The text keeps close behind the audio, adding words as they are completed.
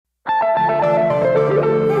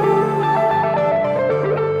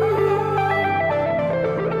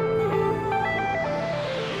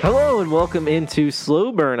and welcome into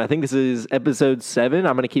Slow Burn. I think this is episode 7.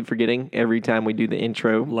 I'm going to keep forgetting every time we do the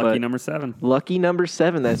intro. Lucky number 7. Lucky number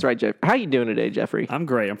 7. That's right, Jeff. How you doing today, Jeffrey? I'm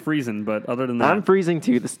great. I'm freezing, but other than that, I'm freezing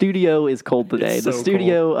too. The studio is cold today. It's the so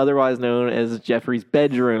studio, otherwise known as Jeffrey's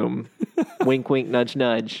bedroom, wink, wink, nudge,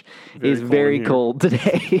 nudge, is very cold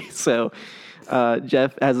today. So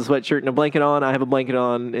Jeff has a sweatshirt and a blanket on. I have a blanket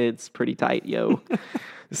on. It's pretty tight, yo.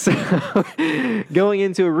 So, going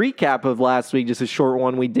into a recap of last week, just a short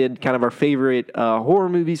one, we did kind of our favorite horror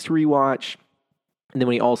movies to rewatch. And then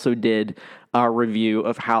we also did our review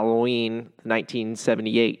of Halloween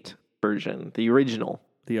 1978 version, the original.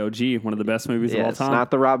 The OG, one of the best movies of all time.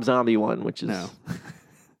 Not the Rob Zombie one, which is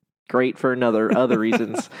great for other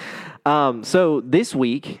reasons. So this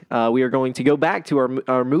week, we are going to go back to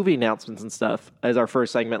our movie announcements and stuff as our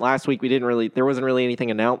first segment. Last week, there wasn't really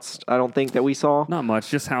anything announced, I don't think, that we saw. Not much,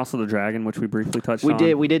 just House of the Dragon, which we briefly touched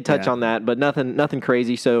on. We did touch on that, but nothing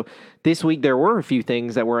crazy. So this week, there were a few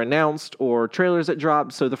things that were announced or trailers that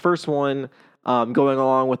dropped. So the first one, going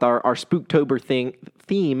along with our Spooktober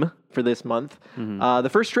theme for this month, the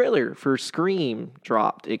first trailer for Scream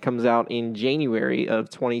dropped. It comes out in January of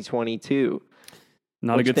 2022.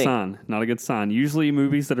 Not a good sign. Not a good sign. Usually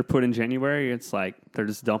movies that are put in January, it's like they're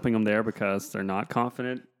just dumping them there because they're not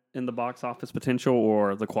confident in the box office potential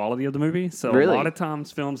or the quality of the movie. So a lot of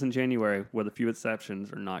times films in January, with a few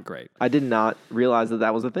exceptions, are not great. I did not realize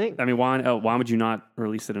that was a thing. I mean, why would you not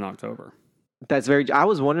release it in October? I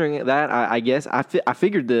was wondering that. I guess I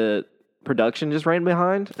figured the production just ran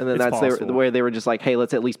behind, and then the way they were just like, hey,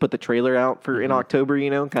 let's at least put the trailer out for in October,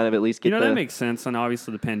 kind of at least get that makes sense, and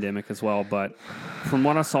obviously the pandemic as well, but from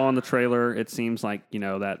what I saw in the trailer, it seems like,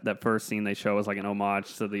 that first scene they show is like an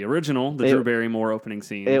homage to the original, Drew Barrymore opening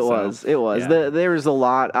scene. It was. Yeah. There was a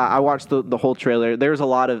lot. I watched the whole trailer. There's a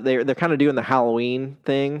lot of, they're kind of doing the Halloween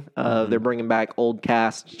thing. They're bringing back old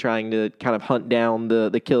cast, trying to kind of hunt down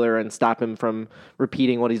the killer and stop him from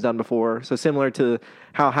repeating what he's done before. So similar to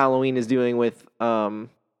how Halloween is doing with Halloween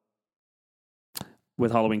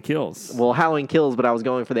Kills. Well, Halloween Kills, but I was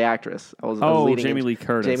going for the actress. I was Jamie Lee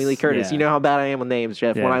Curtis. Jamie Lee Curtis. Yeah. You know how bad I am with names,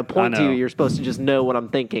 Jeff. Yeah, when I point to you, you're supposed to just know what I'm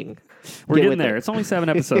thinking. We're getting there. It's only 7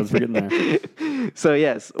 episodes. We're getting there. So,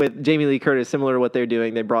 yes, with Jamie Lee Curtis, similar to what they're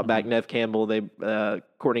doing, they brought back Neve Campbell,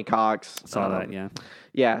 Courtney Cox. Saw that, yeah.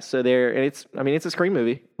 Yeah, so it's a Scream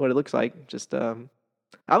movie, what it looks like. Just,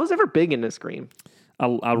 I was never big into Scream.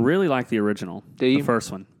 I really like the original. Do you? The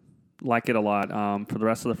first one. Like it a lot. For the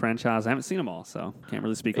rest of the franchise, I haven't seen them all, so can't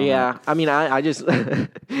really speak on that. Yeah, I mean, I just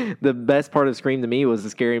the best part of Scream to me was the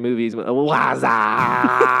scary movies. Waza!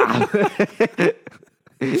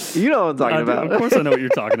 You know what I'm talking about. Of course, I know what you're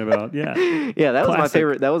talking about. Yeah, yeah, that was my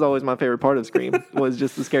favorite. That was always my favorite part of Scream was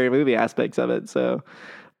just the scary movie aspects of it. So,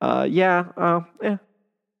 yeah.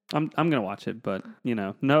 I'm gonna watch it, but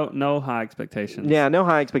no high expectations. Yeah, no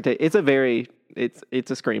high expectations. It's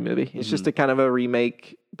a Scream movie. It's just a kind of a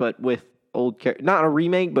remake, but with old not a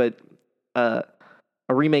remake, but a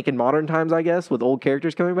remake in modern times, I guess, with old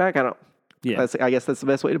characters coming back. I guess that's the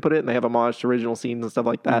best way to put it. And they have homage to original scenes and stuff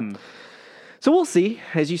like that. So we'll see.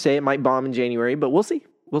 As you say, it might bomb in January, but we'll see.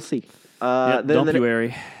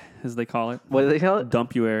 Dumpuary, as they call it. What do they call it?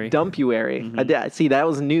 Dumpuary. Mm-hmm. See, that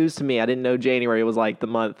was news to me. I didn't know January was like the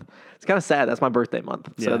month. It's kind of sad. That's my birthday month.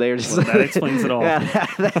 Yeah. So they're just that explains it all.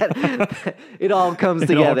 Yeah, it all comes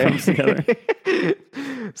together.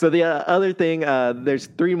 So the other thing, there's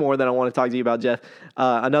 3 more that I want to talk to you about, Jeff.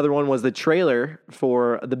 Another one was the trailer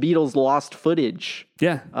for the Beatles' lost footage.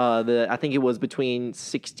 Yeah. I think it was between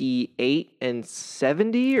 68 and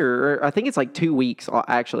 70, or I think it's like 2 weeks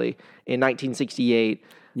actually in 1968.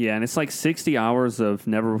 Yeah, and it's like 60 hours of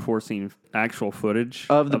never-before-seen actual footage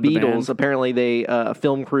of the Beatles. Apparently, a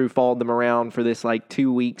film crew followed them around for this like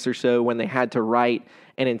 2 weeks or so when they had to write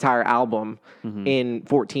an entire album in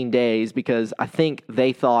 14 days because I think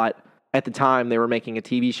they thought at the time they were making a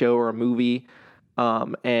TV show or a movie,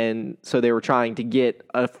 and so they were trying to get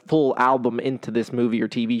a full album into this movie or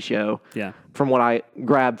TV show. Yeah. From what I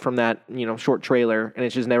grabbed from that short trailer, and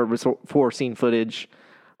it's just never before seen footage.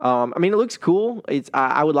 I mean, it looks cool.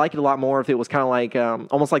 I would like it a lot more if it was kind of like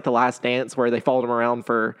almost like The Last Dance, where they followed them around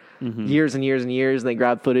for years and years and years, and they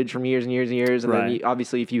grabbed footage from years and years and years. And then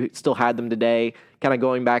obviously, if you still had them today, kind of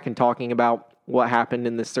going back and talking about what happened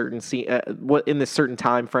in this certain scene, what in this certain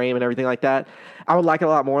time frame and everything like that, I would like it a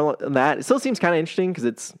lot more than that. It still seems kind of interesting because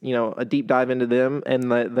it's a deep dive into them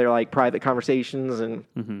and they're like private conversations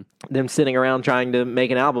and them sitting around trying to make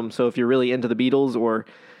an album. So if you're really into the Beatles or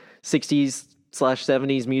 60s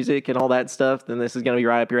 /70s music and all that stuff, then this is going to be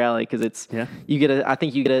right up your alley because I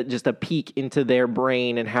think you get just a peek into their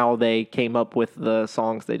brain and how they came up with the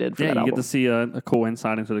songs they did for that album. You get to see a cool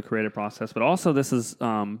insight into the creative process. But also, this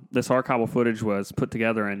archival footage was put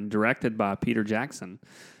together and directed by Peter Jackson.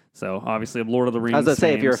 So obviously, of Lord of the Rings. As I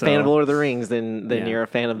say, if you're a fan of Lord of the Rings, then you're a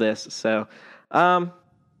fan of this. So, I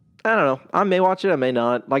don't know. I may watch it. I may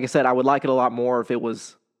not. Like I said, I would like it a lot more if it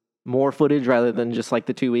was more footage rather than just like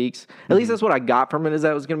the 2 weeks. At least that's what I got from it, is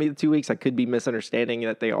that it was going to be the 2 weeks. I could be misunderstanding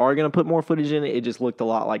that they are going to put more footage in it. It just looked a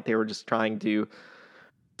lot like they were just trying to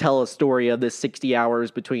tell a story of this 60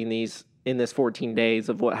 hours between in this 14 days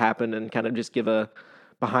of what happened and kind of just give a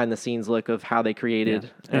behind the scenes look of how they created.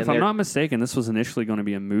 Yeah. And if I'm not mistaken, this was initially going to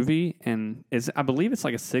be a movie, and I believe it's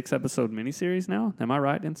like a 6-episode miniseries now. Am I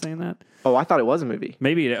right in saying that? Oh, I thought it was a movie.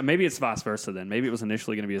 Maybe it's vice versa then. Maybe it was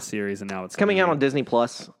initially going to be a series, and now it's coming out on Disney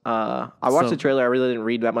Plus. I watched the trailer. I really didn't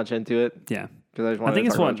read that much into it. Yeah. I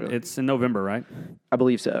think it's in November, right? I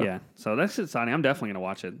believe so. Yeah. So that's exciting. I'm definitely going to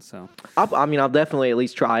watch it. So I'll definitely at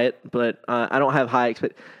least try it, but I don't have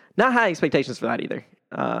not high expectations for that either.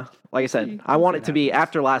 Like I said, I want it to be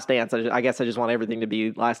after Last Dance. I guess I just want everything to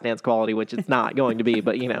be Last Dance quality, which it's not going to be.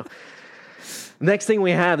 But next thing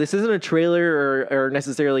we have, this isn't a trailer or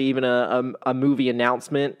necessarily even a movie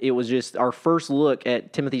announcement. It was just our first look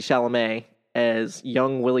at Timothée Chalamet as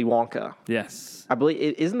young Willy Wonka. Yes, I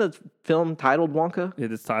believe isn't the film titled Wonka?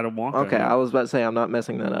 It is titled Wonka. Okay, yeah. I was about to say I'm not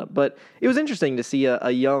messing that up, but it was interesting to see a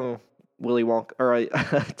young Willy Wonka or a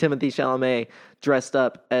Timothée Chalamet dressed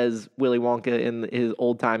up as Willy Wonka in his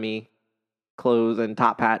old timey clothes and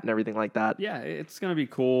top hat and everything like that. Yeah, it's gonna be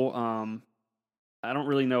cool. I don't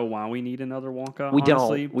really know why we need another Wonka. We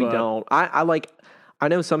honestly, don't. I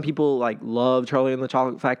know some people love Charlie and the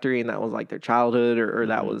Chocolate Factory, and that was like their childhood, or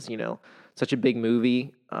that was such a big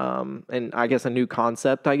movie. And I guess a new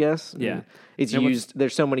concept. I guess. Yeah, it's used.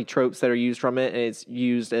 There's so many tropes that are used from it, and it's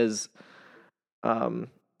used as,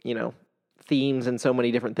 themes and so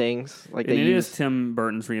many different things. Like it is Tim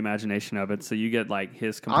Burton's reimagination of it, so you get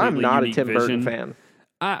his completely I'm not unique a Tim vision. Burton fan.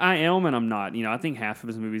 I am and I'm not. I think half of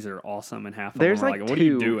his movies are awesome and half of There's them are what are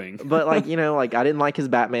you doing? But I didn't like his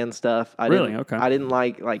Batman stuff. Okay. I didn't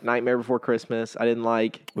like Nightmare Before Christmas. I didn't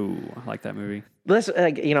like. Ooh, I like that movie.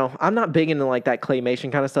 I'm not big into that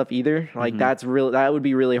claymation kind of stuff either. That's real. That would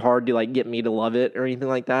be really hard to get me to love it or anything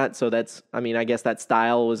like that. So I guess that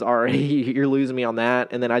style was already you're losing me on that.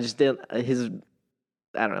 And then I just didn't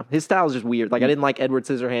I don't know. His style is just weird. I didn't like Edward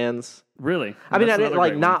Scissorhands. Really? I mean, I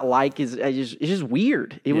didn't not like his. It's just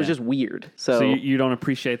weird. It was just weird. So you don't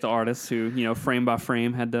appreciate the artists who frame by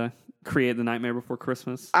frame had to create the Nightmare Before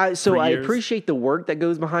Christmas. I appreciate the work that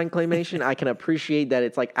goes behind claymation. I can appreciate that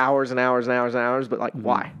it's hours and hours and hours and hours. But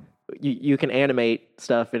why? You can animate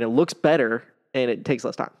stuff and it looks better and it takes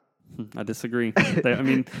less time. I disagree.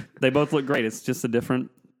 They both look great. It's just a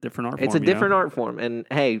different art form. It's a different art form, and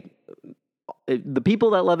hey. The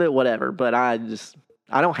people that love it, whatever. But I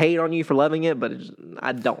don't hate on you for loving it, but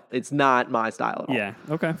I don't. It's not my style at all. Yeah.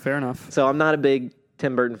 Okay. Fair enough. So I'm not a big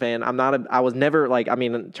Tim Burton fan. I was never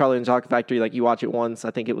Charlie and the Chocolate Factory. You watch it once,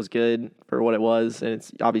 I think it was good for what it was, and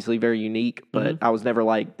it's obviously very unique. But I was never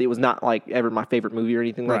it was not ever my favorite movie or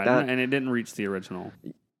anything like that. And it didn't reach the original.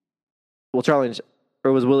 Well,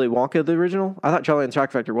 was Willy Wonka the original? I thought Charlie and the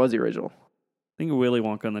Chocolate Factory was the original. I think Willy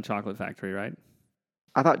Wonka and the Chocolate Factory, right?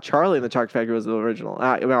 I thought Charlie and the Chocolate Factory was the original.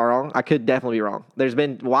 Am I wrong? I could definitely be wrong. There's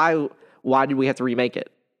been why did we have to remake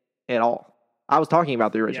it at all? I was talking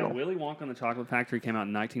about the original. Yeah, Willy Wonka and the Chocolate Factory came out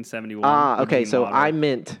in 1971. Okay. So I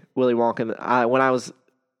meant Willy Wonka. When I was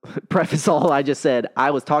preface all I just said,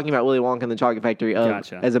 I was talking about Willy Wonka and the Chocolate Factory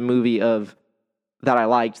as a movie that I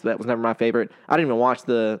liked. That was never my favorite. I didn't even watch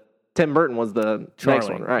the Tim Burton was the next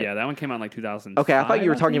one, right? Yeah, that one came out in 2000. Okay, I thought you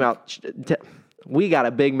were talking about. We got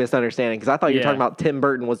a big misunderstanding because I thought you were talking about Tim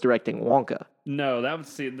Burton was directing Wonka. No, that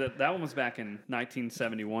one was back in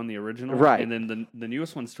 1971, the original, right? And then the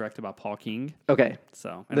newest one's directed by Paul King. Okay,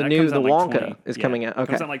 so the Wonka is coming out.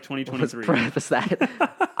 Okay, comes out 2023. Let's preface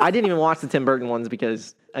that. I didn't even watch the Tim Burton ones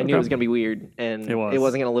because I knew it was going to be weird and it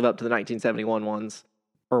wasn't going to live up to the 1971 ones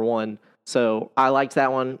or one. So I liked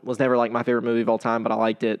that one. Was never my favorite movie of all time, but I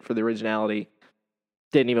liked it for the originality.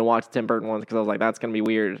 Didn't even watch the Tim Burton ones because I was like, that's going to be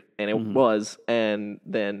weird. And it was. And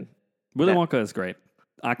then Willy Wonka is great.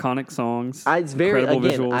 Iconic songs. It's very, again,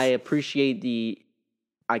 visuals. I appreciate the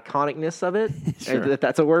iconicness of it, if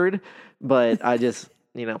that's a word. But I just,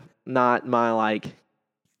 not my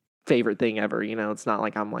favorite thing ever. It's not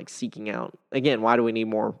like I'm seeking out. Again, why do we need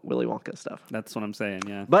more Willy Wonka stuff? That's what I'm saying,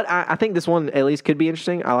 yeah. But I think this one at least could be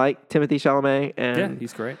interesting. I like Timothée Chalamet. And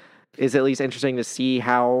he's great. It's at least interesting to see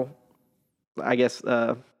how, I guess,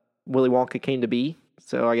 Willy Wonka came to be.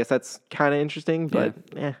 So I guess that's kind of interesting, but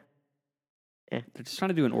They're just trying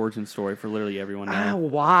to do an origin story for literally everyone now.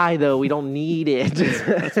 Why, though? We don't need it.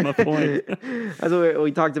 That's my point. That's what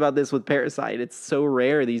we talked about this with Parasite. It's so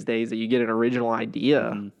rare these days that you get an original idea.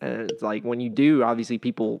 And it's like when you do, obviously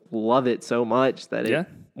people love it so much that it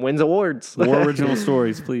wins awards. More original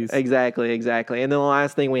stories, please. Exactly. And then the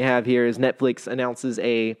last thing we have here is Netflix announces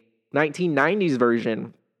a 1990s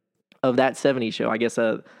version of That 70s Show. I guess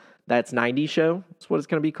That's 90s Show. That's what it's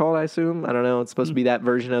going to be called, I assume. I don't know. It's supposed to be that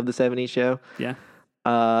version of the 70s Show. Yeah.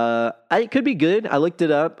 It could be good. I looked it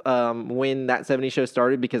up when That 70s Show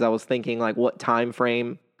started because I was thinking, like, what time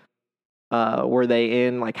frame were they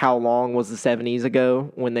in? Like, how long was the 70s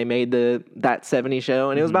ago when they made That 70s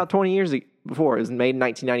Show? And it was about 20 years before. It was made in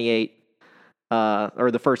 1998.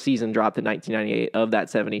 Or the first season dropped in 1998 of That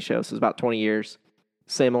 70s Show. So it was about 20 years.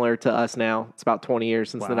 Similar to us now. It's about 20 years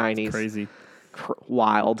since the 90s. That's crazy.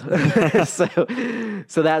 Wild.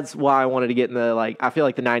 so that's why I wanted to get in I feel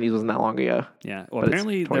like the 90s wasn't that long ago. Yeah. Well,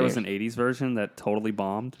 apparently there was an 80s version that totally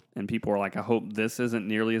bombed, and people were like, I hope this isn't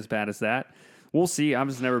nearly as bad as that. We'll see. I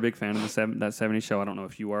was never a big fan of that 70s Show. I don't know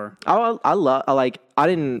if you are. I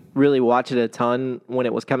didn't really watch it a ton when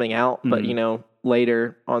it was coming out, but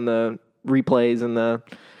later on the replays and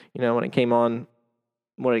when it came on,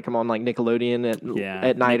 when it come on like Nickelodeon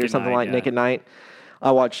at night or something like Nick at Night,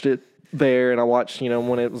 I watched it there, and I watched,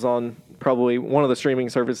 when it was on probably one of the streaming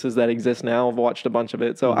services that exist now. I've watched a bunch of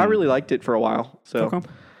it. So I really liked it for a while. So, okay.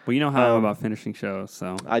 Well, you know how I am about finishing shows,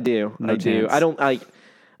 so. I do. No I do. chance. I don't,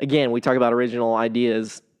 again, we talk about original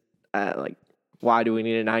ideas. Why do we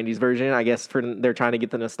need a 90s version? I guess they're trying to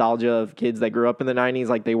get the nostalgia of kids that grew up in the 90s.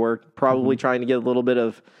 Like they were probably trying to get a little bit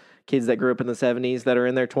of kids that grew up in the 70s that are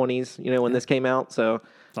in their 20s, when this came out. So.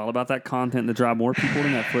 It's all about that content to drive more people to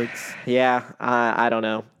Netflix. Yeah, I don't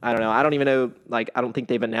know. I don't even know. I don't think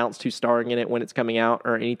they've announced who's starring in it when it's coming out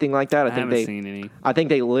or anything like that. I haven't seen any. I think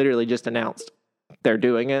they literally just announced they're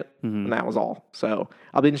doing it, and that was all. So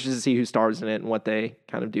I'll be interested to see who stars in it and what they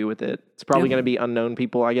kind of do with it. It's probably going to be unknown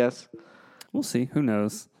people, I guess. We'll see. Who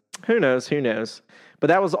knows? Who knows? But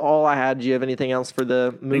that was all I had. Do you have anything else for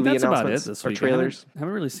the movie announcements about it this or week. trailers? I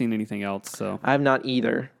haven't really seen anything else. So I have not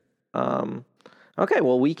either. Okay,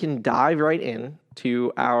 well, we can dive right in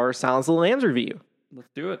to our Silence of the Lambs review. Let's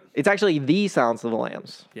do it. It's actually the Silence of the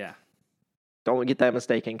Lambs. Yeah. Don't get that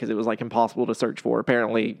mistaken because it was impossible to search for.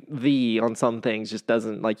 Apparently, the on some things just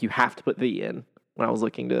doesn't you have to put the in when I was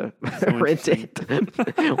looking to rent it.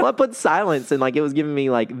 Well, I put silence and it was giving me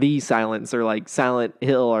the silence or Silent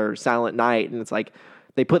Hill or Silent Night, and it's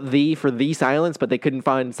they put the for the silence, but they couldn't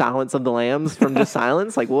find Silence of the Lambs from just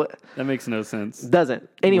silence. What? That makes no sense. Doesn't.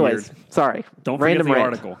 Anyways, sorry. Don't forget the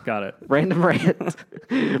article. Got it. Random rant.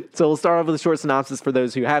 So we'll start off with a short synopsis for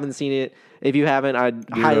those who haven't seen it. If you haven't, I'd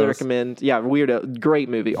highly recommend. Yeah, Weirdo. Great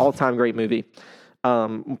movie. All-time great movie.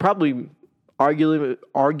 Probably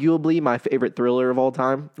arguably my favorite thriller of all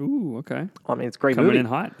time. Ooh, okay. I mean, it's a great Coming movie. in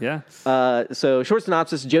hot, yeah. So short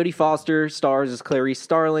synopsis, Jodie Foster stars as Clarice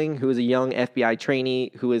Starling, who is a young FBI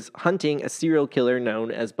trainee who is hunting a serial killer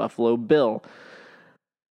known as Buffalo Bill.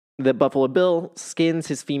 The Buffalo Bill skins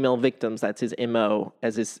his female victims. That's his MO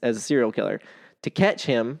as a serial killer. To catch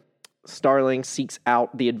him, Starling seeks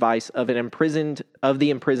out the advice of the imprisoned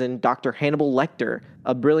Dr. Hannibal Lecter,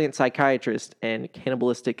 a brilliant psychiatrist and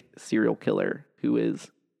cannibalistic serial killer who is,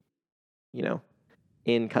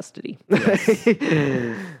 in custody. Yes.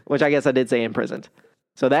 Which I guess I did say imprisoned.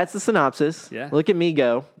 So that's the synopsis. Yeah. Look at me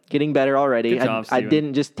go. Getting better already. Good job, I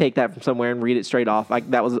didn't just take that from somewhere and read it straight off.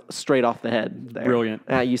 That was straight off the head there. Brilliant.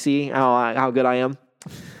 You see how good I am?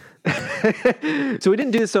 So we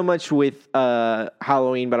didn't do this so much with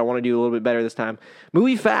Halloween, but I want to do a little bit better this time.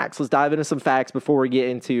 Movie facts. Let's dive into some facts before we get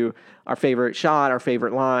into our favorite shot, our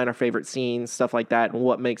favorite line, our favorite scenes, stuff like that, and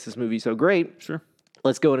what makes this movie so great. Sure.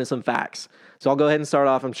 Let's go into some facts. So I'll go ahead and start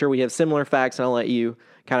off. I'm sure we have similar facts, and I'll let you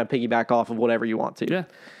kind of piggyback off of whatever you want to. Yeah.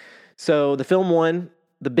 So the film won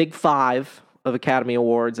the Big Five of Academy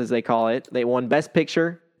Awards, as they call it. They won Best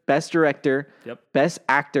Picture, Best Director, Best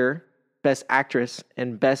Actor, Best Actress,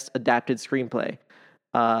 and Best Adapted Screenplay.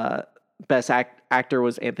 Best Actor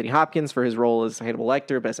was Anthony Hopkins for his role as Hannibal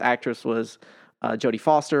Lecter. Best Actress was Jodie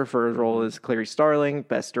Foster for her role as Clarice Starling.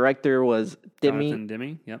 Best Director was Jonathan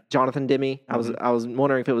Demme. Yep. Jonathan Demme. Mm-hmm. I was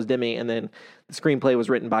wondering if it was Demme, and then the screenplay was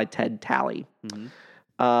written by Ted Talley.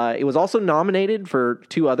 Mm-hmm. It was also nominated for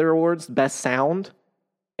 2 other awards, Best Sound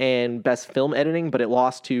and Best Film Editing, but it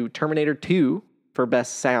lost to Terminator 2 for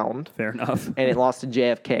Best Sound. Fair enough. And it lost to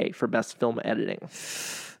JFK for Best Film Editing.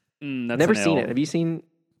 That's Never seen it. Have you seen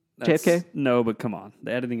JFK? No, but come on.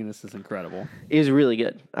 The editing in this is incredible. It was really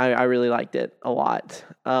good. I really liked it a lot.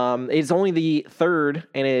 It's only the third,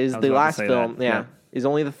 and it is the last film. Yeah. It's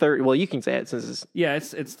only the third. Well, you can say it since it's... Yeah,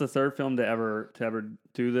 it's the third film to ever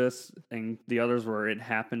do this, and the others were It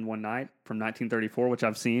Happened One Night from 1934, which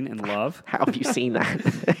I've seen and love. How have you seen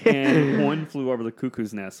that? And One Flew Over the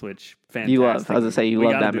Cuckoo's Nest, which fantastic. You love. I was going to say, you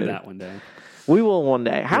love that movie. We got to do that one day. We will one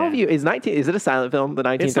day. How have you... Is it a silent film, the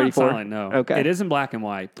 1934? It's not silent, no. Okay. It is in black and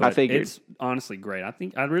white, but I figured. It's honestly great.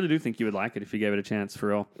 I really do think you would like it if you gave it a chance, for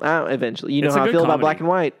real. Eventually. You know how I feel about black and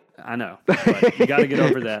white. I know, but you got to get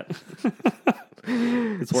over that.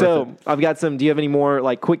 It's worth it. I've got some. Do you have any more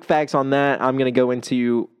like quick facts on that? I'm going to go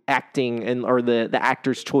into acting or the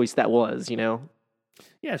actor's choice that was.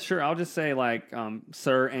 Yeah, sure. I'll just say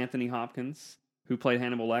Sir Anthony Hopkins, who played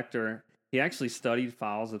Hannibal Lecter. He actually studied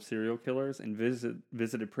files of serial killers and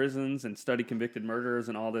visited prisons and studied convicted murderers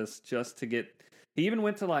and all this just to get. He even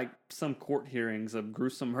went to some court hearings of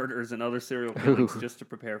gruesome murders and other serial killings just to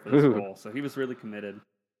prepare for this role. So he was really committed.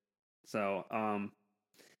 So,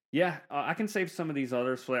 I can save some of these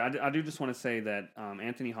others. I do just want to say that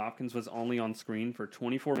Anthony Hopkins was only on screen for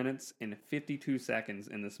 24 minutes and 52 seconds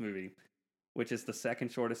in this movie, which is the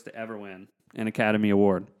second shortest to ever win an Academy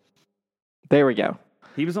Award. There we go.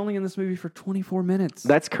 He was only in this movie for 24 minutes.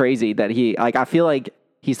 That's crazy that I feel like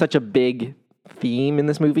he's such a big theme in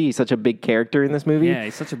this movie. He's such a big character in this movie. Yeah,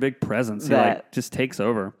 he's such a big presence. He just takes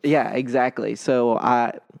over. Yeah, exactly. So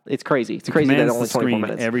it's crazy. It's crazy that only 24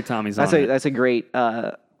 minutes. Every time he's on it. That's a great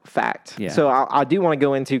fact. Yeah. So I do want to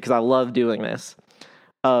go into, because I love doing this,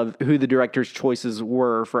 of who the director's choices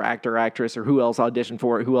were for actor or actress, or who else auditioned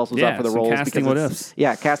for it, who else was up for the roles. Casting what ifs.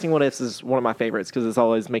 Yeah, casting what ifs is one of my favorites because it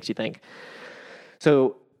always makes you think.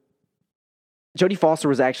 So Jodie Foster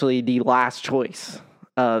was actually the last choice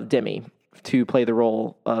of Demi to play the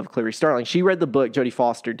role of Clarice Starling. She read the book, Jodie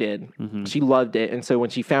Foster did. Mm-hmm. She loved it. And so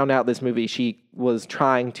when she found out this movie, she was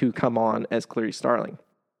trying to come on as Clarice Starling.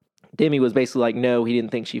 Demi was basically like, no, he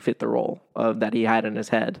didn't think she fit the role that he had in his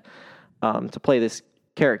head to play this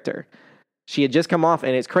character. She had just come off,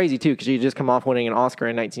 and it's crazy too, because she had just come off winning an Oscar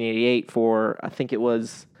in 1988 for, I think it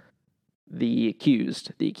was The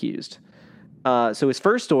Accused. So his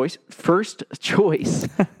first choice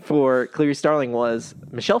for Clarice Starling was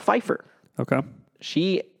Michelle Pfeiffer. Okay.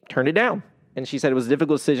 She turned it down, and she said it was a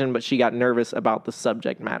difficult decision, but she got nervous about the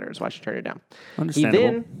subject matter, is why she turned it down. Understandable. He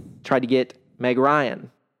then tried to get Meg Ryan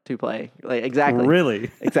to play. Exactly.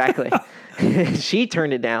 Really? Exactly. She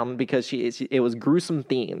turned it down because it was gruesome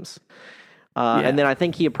themes. And then I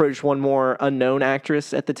think he approached one more unknown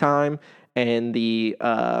actress at the time, and the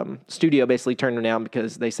studio basically turned her down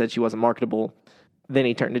because they said she wasn't marketable. Then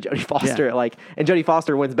he turned to Jodie Foster, and Jodie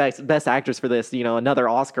Foster wins best actress for this. Another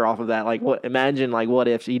Oscar off of that. Imagine what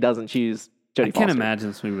if she doesn't choose Jodie Foster? I can't imagine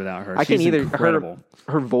this movie without her. I can't either. Incredible.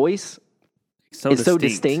 Her voice is so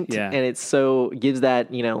distinct, and it's gives that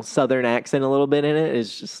Southern accent a little bit in it.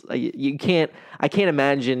 It's just I can't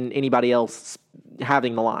imagine anybody else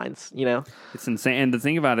having the lines. It's insane. And the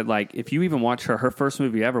thing about it, if you even watch her first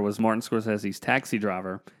movie ever was Martin Scorsese's Taxi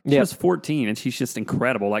Driver. She was 14, and she's just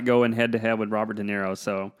incredible. Going head to head with Robert De Niro.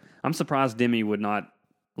 So I'm surprised Demi would not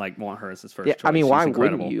want her as his first choice. I mean, she's why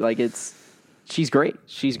incredible. wouldn't you? She's great.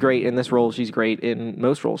 She's great in this role. She's great in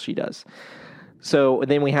most roles she does. So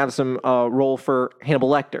then we have some role for Hannibal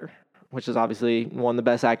Lecter, which is obviously won the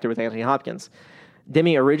Best Actor with Anthony Hopkins.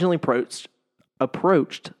 Demi originally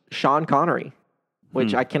approached Sean Connery,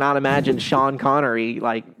 which I cannot imagine Sean Connery,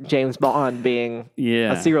 like James Bond, being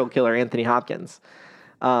a serial killer, Anthony Hopkins.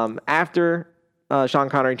 After Sean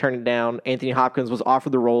Connery turned it down, Anthony Hopkins was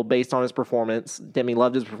offered the role based on his performance. Demi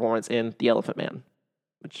loved his performance in The Elephant Man.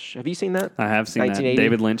 Which, have you seen that? I have seen that.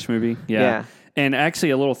 David Lynch movie. Yeah. And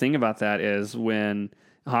actually, a little thing about that is when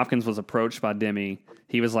Hopkins was approached by Demi,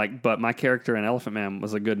 he was like, but my character in Elephant Man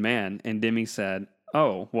was a good man. And Demi said,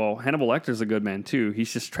 oh, well, Hannibal Lecter's a good man, too.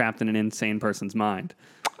 He's just trapped in an insane person's mind.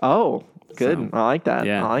 Oh, good. So, I like that.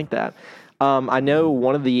 Yeah. I like that. I know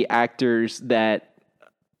one of the actors that,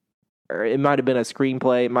 or it might have been a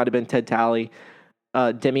screenplay, it might have been Ted Talley.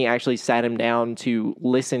 Demi actually sat him down to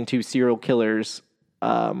listen to serial killers'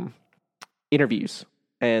 interviews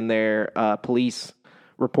and their police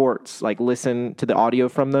reports, listen to the audio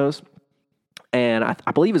from those. And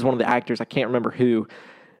I believe it was one of the actors, I can't remember who,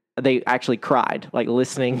 they actually cried,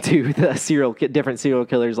 listening to the different serial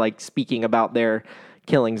killers, speaking about their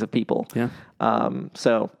killings of people. Yeah.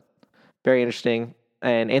 So very interesting.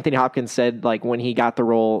 And Anthony Hopkins said, when he got the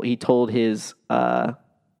role, he told his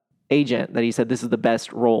agent that he said, this is the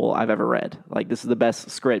best role I've ever read. This is the best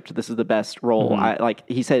script. This is the best role.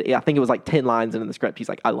 Mm-hmm. He said, I think it was 10 lines into the script. He's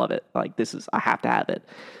like, I love it. I have to have it.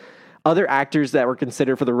 Other actors that were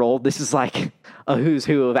considered for the role. This is like a who's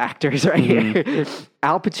who of actors right here.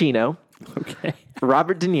 Al Pacino. Okay.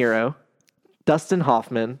 Robert De Niro. Dustin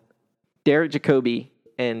Hoffman. Derek Jacobi.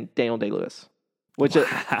 And Daniel Day-Lewis. Which,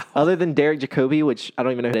 other than Derek Jacobi, which I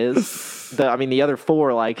don't even know who it is, the other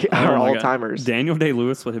four are all-timers. Daniel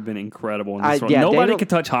Day-Lewis would have been incredible in this role. Nobody could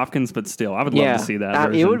touch Hopkins, but still, I would love to see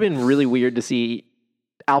that. It would have been really weird to see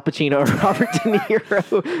Al Pacino or Robert De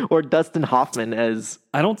Niro or Dustin Hoffman as...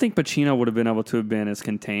 I don't think Pacino would have been able to have been as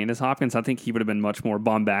contained as Hopkins. I think he would have been much more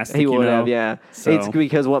bombastic. He would have, yeah. So. It's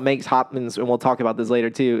because what makes Hopkins, and we'll talk about this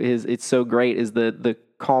later too, is it's so great is the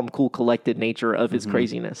calm, cool, collected nature of his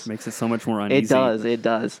craziness. Makes it so much more uneasy. It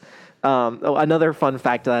does. Another fun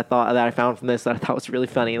fact that I found from this that I thought was really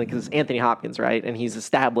funny, because it's Anthony Hopkins, right? And he's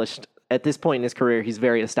established, at this point in his career, he's a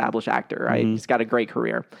very established actor, right? He's got a great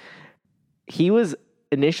career. He was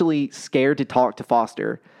initially scared to talk to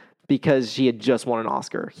Foster because she had just won an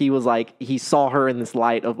Oscar. He was like, he saw her in this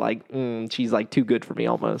light of like, she's like too good for me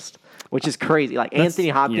almost, which is crazy. Like Anthony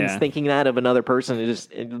Hopkins thinking that of another person,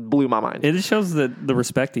 it blew my mind. It just shows the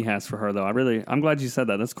respect he has for her, though. I'm glad you said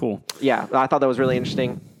that. That's cool. Yeah, I thought that was really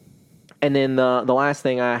interesting. And then the last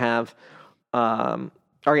thing I have, or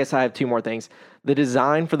I guess I have two more things. The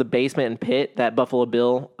design for the basement and pit that Buffalo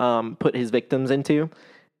Bill put his victims into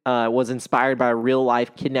was inspired by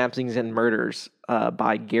real-life kidnappings and murders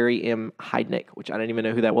by Gary M. Heidnik, which I didn't even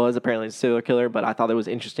know who that was. Apparently it's a serial killer, but I thought it was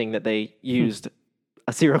interesting that they used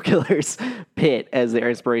a serial killer's pit as their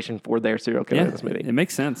inspiration for their serial killer in this movie. It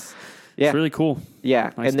makes sense. Yeah. It's really cool.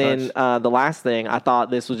 Yeah. Nice and then the last thing, I thought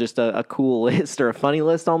this was just a cool list or a funny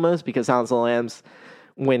list almost, because Silence of the Lambs,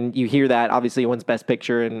 when you hear that, obviously it wins Best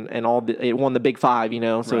Picture and it won the Big Five,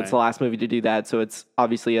 so it's the last movie to do that. So it's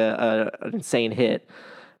obviously an insane hit.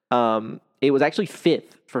 It was actually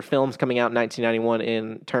fifth for films coming out in 1991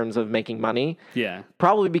 in terms of making money. Yeah.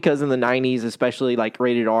 Probably because in the 90s, especially like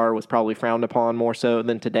rated R was probably frowned upon more so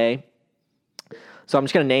than today. So I'm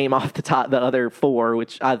just going to name off the other four,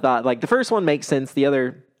 which I thought like the first one makes sense. The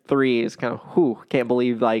other three is kind of, can't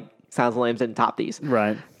believe like Silence of the Lambs didn't top these.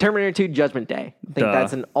 Right. Terminator 2 Judgment Day. I think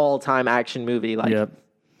that's an all-time action movie. Like,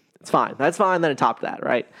 it's fine. That's fine. Then it topped that,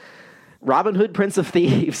 right? Robin Hood, Prince of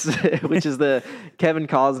Thieves, which is the Kevin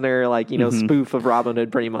Costner, spoof of Robin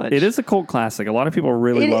Hood, pretty much. It is a cult classic. A lot of people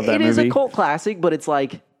really love that movie. It is a cult classic, but it's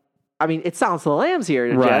like, it's Silence of the Lambs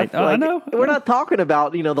here, right? Jeff. I know. We're not talking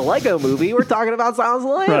about, the Lego movie. We're talking about Silence of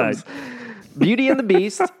the Lambs. Right. Beauty and the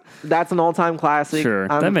Beast. That's an all-time classic. Sure,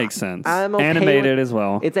 that makes sense. I'm okay animated as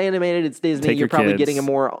well. It's animated. It's Disney. You're probably getting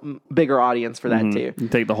a bigger audience for that too. You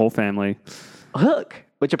take the whole family. Hook,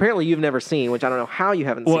 which apparently you've never seen, which I don't know how you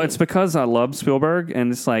haven't seen. Well, it's because I love Spielberg,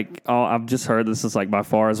 and it's like, I've just heard this is like by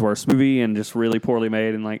far his worst movie and just really poorly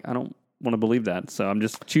made, and like I don't want to believe that, so I'm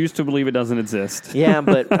just choose to believe it doesn't exist. Yeah,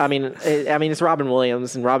 but it's Robin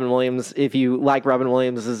Williams, and Robin Williams, if you like Robin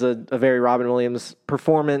Williams, is a very Robin Williams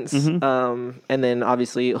performance. And then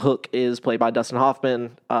obviously Hook is played by Dustin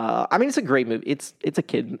Hoffman. It's a great movie. It's a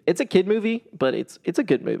kid movie, but it's a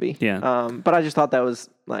good movie. Yeah. But I just thought that was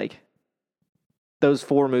like those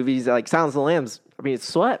four movies, like Silence of the Lambs. It's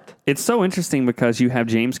swept. It's so interesting because you have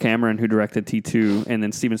James Cameron, who directed T2, and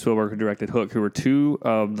then Steven Spielberg, who directed Hook, who are two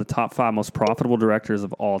of the top 5 most profitable directors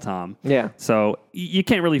of all time. Yeah. So you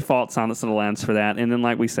can't really fault Silence of the Lambs for that. And then,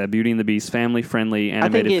 like we said, Beauty and the Beast, family-friendly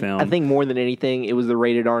animated film. I think more than anything, it was the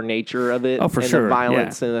rated R nature of it. Oh, for sure. The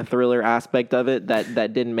violence and the thriller aspect of it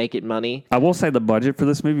that didn't make it money. I will say the budget for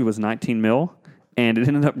this movie was $19 million. And it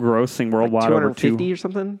ended up grossing worldwide like 250 or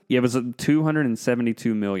something? Yeah, it was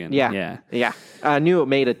 $272 million. Yeah. I knew it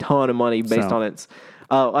made a ton of money based on its...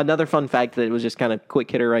 another fun fact that was just kind of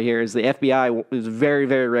quick hitter right here is the FBI, it was very,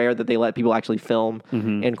 very rare that they let people actually film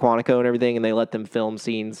in Quantico and everything, and they let them film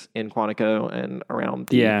scenes in Quantico and around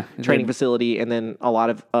the training facility, and then a lot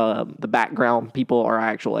of the background people are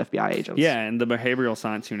actual FBI agents. Yeah, and the behavioral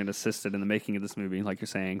science unit assisted in the making of this movie, like you're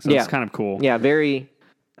saying. So it's kind of cool. Yeah, very...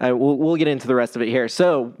 we'll get into the rest of it here.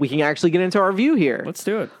 So we can actually get into our review here. Let's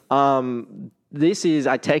do it. I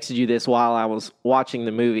texted you this while I was watching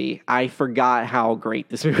the movie. I forgot how great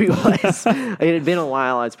this movie was. It had been a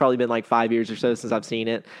while. It's probably been like 5 years or so since I've seen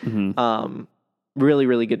it. Really,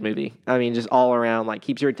 really good movie. Just all around, like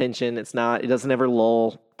keeps your attention. It doesn't ever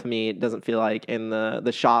lull to me. It doesn't feel like, and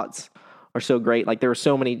the shots are so great. Like there were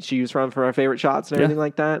so many to choose from for our favorite shots and everything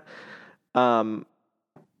like that.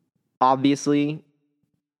 Obviously,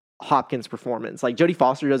 Hopkins' performance, like Jodie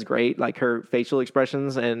Foster does great, like her facial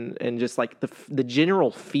expressions and just like the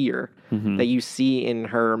general fear that you see in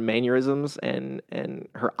her mannerisms and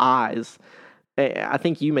her eyes I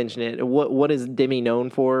think you mentioned it. What is Demme known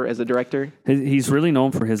for as a director? He's really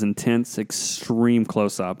known for his intense, extreme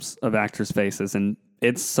close-ups of actors' faces, and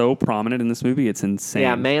it's so prominent in this movie. It's insane.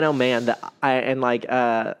 Yeah, man, oh man, the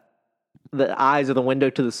eyes are the window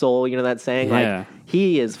to the soul. You know that saying? Yeah. Like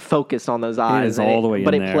he is focused on those eyes, It is all the way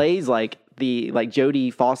but in it there. plays like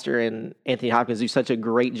Jodie Foster and Anthony Hopkins do such a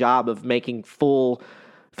great job of making full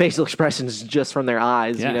facial expressions just from their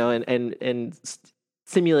eyes. Yeah. You know, and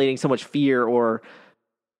simulating so much fear or,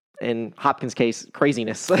 in Hopkins' case,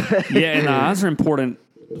 craziness. Yeah, and the eyes are important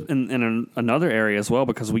in another area as well,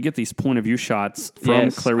 because we get these point of view shots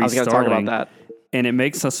from Clarice I was going to talk Starling, about that. and it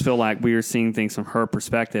makes us feel like we are seeing things from her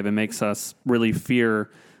perspective. It makes us really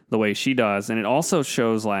fear the way she does, and it also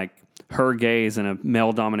shows like her gaze in a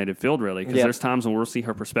male-dominated field, really, because there's times when we'll see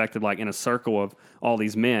her perspective like in a circle of all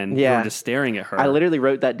these men who are just staring at her. I literally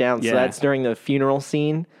wrote that down. Yeah. So that's during the funeral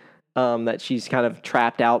scene. That she's kind of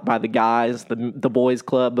trapped out by the guys, the boys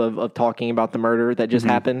club of talking about the murder that just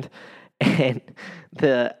happened. And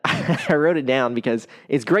I wrote it down because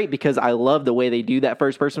it's great, because I love the way they do that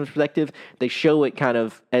first person perspective. They show it kind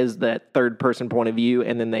of as that third person point of view,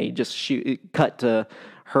 and then they just cut to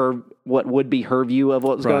her, what would be her view of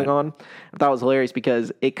what was going on. I thought it was hilarious,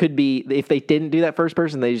 because it could be, if they didn't do that first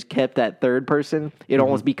person, they just kept that third person, it'd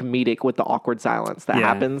almost be comedic with the awkward silence that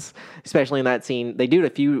happens, especially in that scene. They do it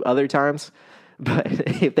a few other times, but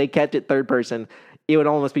if they kept it third person, it would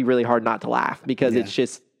almost be really hard not to laugh, because it's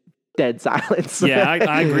just dead silence. Yeah,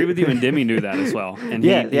 I agree with you, and Demme knew that as well. And he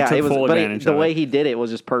took full advantage the of way it. he did it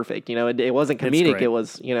was just perfect. You know, it wasn't comedic. It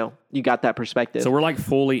was, you know, you got that perspective. So we're like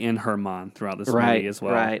fully in her mind throughout this movie as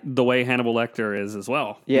well. Right. The way Hannibal Lecter is as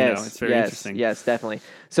well. Yes, you know, it's very interesting. Yes, definitely.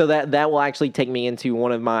 So that will actually take me into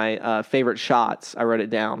one of my favorite shots. I wrote it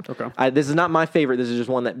down. Okay. This is not my favorite. This is just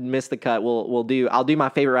one that missed the cut. I'll do my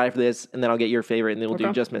favorite right after this, and then I'll get your favorite, and then we'll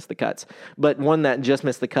do just missed the cuts. But one that just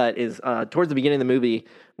missed the cut is towards the beginning of the movie,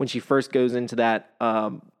 when she first goes into that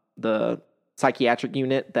the psychiatric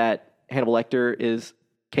unit that Hannibal Lecter is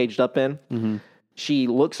caged up in. Mm-hmm. She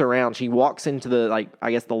looks around. She walks into the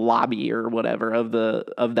the lobby or whatever of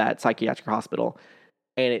that psychiatric hospital,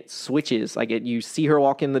 and it switches. You see her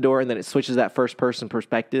walk in the door, and then it switches that first person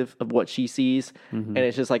perspective of what she sees, and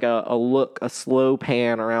it's just like a slow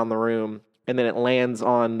pan around the room, and then it lands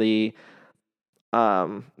on the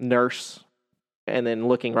nurse, and then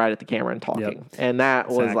looking right at the camera and talking. Yep. And that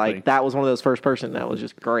was that was one of those first person that was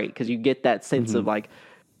just great, because you get that sense of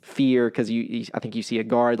fear, because I think you see a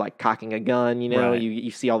guard cocking a gun, you know, you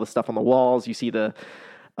see all the stuff on the walls, you see the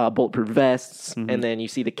bulletproof vests, and then you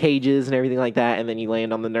see the cages and everything like that, and then you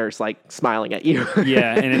land on the nurse smiling at you.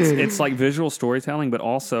 Yeah, and it's like visual storytelling, but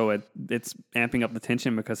also it's amping up the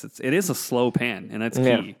tension, because it is a slow pan, and that's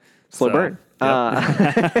key. Slow burn.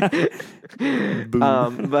 Yep.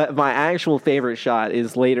 But my actual favorite shot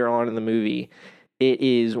is later on in the movie. It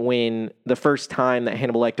is when the first time that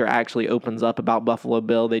Hannibal Lecter actually opens up about Buffalo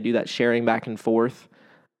Bill. They do that sharing back and forth.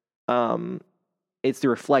 It's the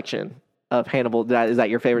reflection of Hannibal. Is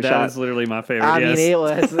that your favorite shot? That is literally my favorite. I mean,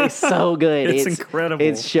 it's so good. It's incredible.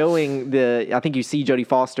 It's showing I think you see Jodie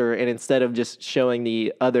Foster, and instead of just showing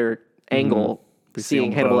the other angle,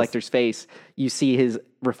 seeing Hannibal Lecter's face, you see his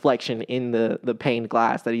reflection in the paned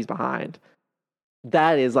glass that he's behind.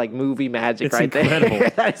 That is movie magic right incredible.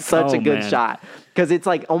 There. That's such a good shot, because it's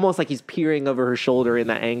almost like he's peering over her shoulder in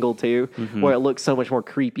that angle too, where it looks so much more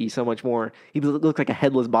creepy, so much more. He looks like a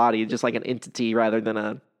headless body, just like an entity rather than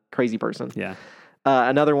a crazy person. Yeah.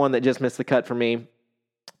 Another one that just missed the cut for me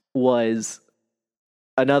was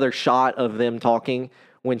another shot of them talking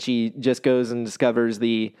when she just goes and discovers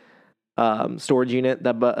the storage unit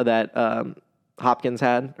that Hopkins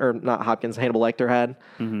had, or not Hopkins, Hannibal Lecter had.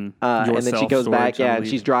 And then she goes back, and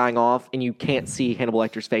she's drying off, and you can't see Hannibal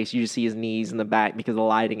Lecter's face. You just see his knees in the back, because the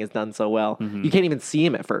lighting is done so well. You can't even see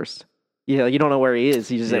him at first. You know, you don't know where he is.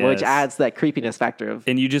 Which adds that creepiness factor of.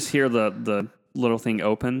 And you just hear the little thing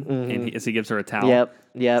open, and as he gives her a towel.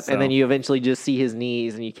 Yep. So. And then you eventually just see his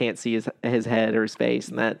knees, and you can't see his head or his face,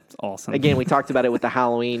 and that's awesome. Again, we talked about it with the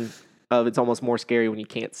Halloween of it's almost more scary when you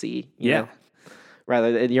can't see. You know?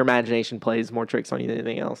 Rather, your imagination plays more tricks on you than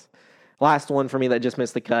anything else. Last one for me that just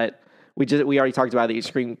missed the cut. We already talked about the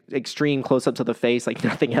extreme close ups of the face,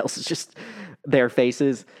 nothing else. It's just their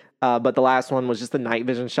faces. But the last one was just the night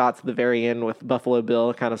vision shots at the very end with Buffalo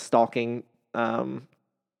Bill kind of stalking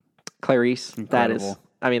Clarice. Incredible.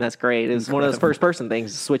 I mean, that's great. It's one of those first person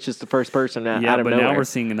things. Switches to first person out of nowhere. Now we're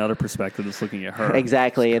seeing another perspective that's looking at her.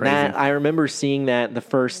 Exactly. And that I remember seeing that the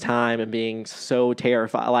first time and being so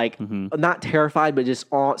terrified, like not terrified, but just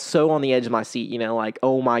so on the edge of my seat, you know, like,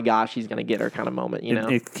 oh my gosh, he's going to get her kind of moment, you know?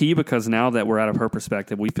 It's key because now that we're out of her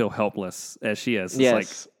perspective, we feel helpless as she is. It's like,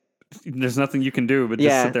 there's nothing you can do but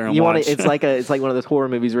just sit there and watch. It's like one of those horror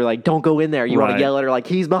movies where like, don't go in there. You want to yell at her like,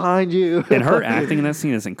 he's behind you. And her acting in that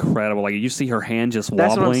scene is incredible. Like you see her hand just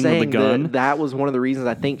wobbling with the gun. That was one of the reasons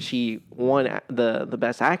I think she won the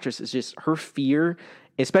best actress is just her fear,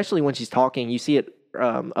 especially when she's talking. You see it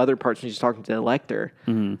other parts when she's talking to Lecter.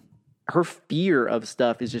 Mm-hmm. Her fear of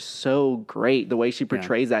stuff is just so great. The way she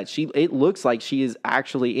portrays that, it looks like she is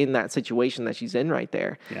actually in that situation that she's in right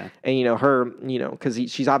there. Yeah. And you know her, you know, because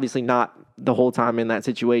she's obviously not the whole time in that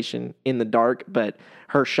situation in the dark, but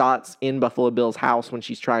her shots in Buffalo Bill's house when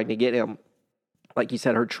she's trying to get him, like you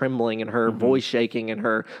said, her trembling and her voice shaking and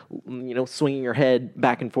her, you know, swinging her head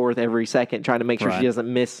back and forth every second, trying to make sure she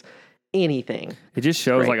doesn't miss anything. It just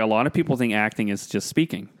shows like a lot of people think acting is just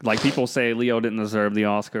speaking. Like people say Leo didn't deserve the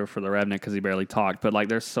Oscar for The Revenant because he barely talked, but like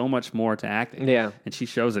there's so much more to acting. Yeah, and she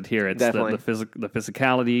shows it here. It's the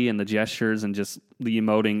physicality and the gestures and just the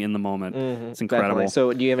emoting in the moment. It's incredible. Definitely.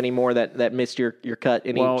 So do you have any more that missed your cut?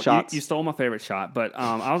 Any shots? You stole my favorite shot, but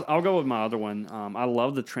I'll go with my other one. I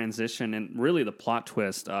love the transition and really the plot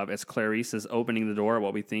twist of as Clarice is opening the door,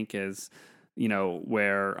 what we think is, you know,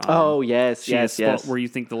 where where you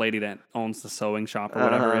think the lady that owns the sewing shop or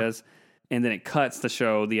whatever is, and then it cuts to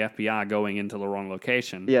show the FBI going into the wrong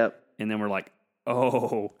location. Yep. And then we're like,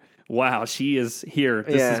 oh wow, she is here.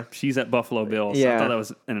 She's at Buffalo Bill. So I thought that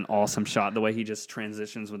was an awesome shot. The way he just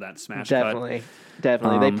transitions with that smash cut.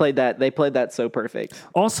 Definitely. They played that so perfect.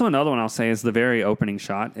 Also, another one I'll say is the very opening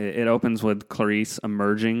shot. It opens with Clarice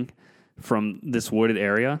emerging from this wooded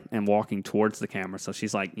area and walking towards the camera. So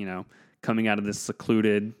she's like, you know, coming out of this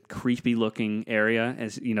secluded, creepy-looking area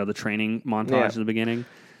as, you know, the training montage at the beginning.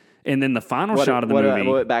 And then the final shot of the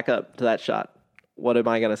movie... back up to that shot. What am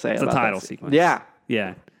I going to say about the title sequence. Yeah.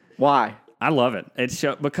 Yeah. Why? I love it. It's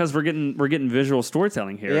because we're getting visual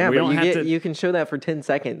storytelling here. Yeah, you can show that for 10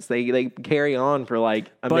 seconds. They carry on for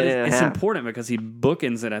like a minute and a half. It's important because he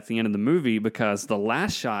bookends it at the end of the movie because the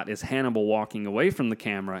last shot is Hannibal walking away from the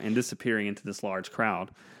camera and disappearing into this large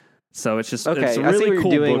crowd. So it's just it's really I see what you're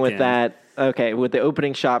cool doing bookend. With that. Okay, with the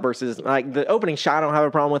opening shot versus like the opening shot, I don't have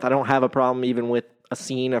a problem with. I don't have a problem even with a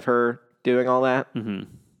scene of her doing all that. Mm-hmm.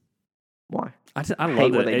 Why? I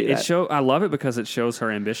love it. I love it because it shows her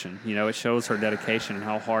ambition. You know, it shows her dedication and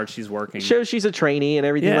how hard she's working. It shows she's a trainee and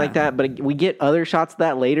everything like that. But we get other shots of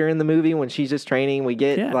that later in the movie when she's just training. We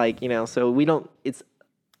get like, you know, so we don't. It's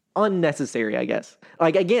unnecessary, I guess.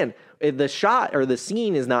 Like again, the shot or the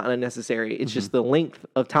scene is not unnecessary. It's just the length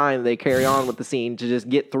of time they carry on with the scene to just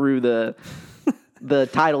get through the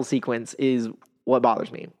title sequence is what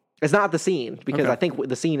bothers me. It's not the scene because I think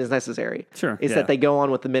the scene is necessary. Sure, it's that they go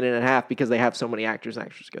on with the minute and a half because they have so many actors and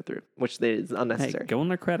actresses go through, which is unnecessary. Hey, go on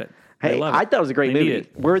their credit. Hey, I thought it was a great movie,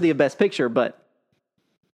 worthy of Best Picture, but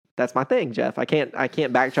that's my thing, Jeff. I can't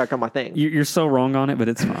backtrack on my thing. You're so wrong on it, but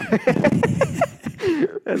it's fine.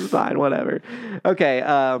 That's fine, whatever. Okay,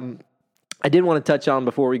 I did want to touch on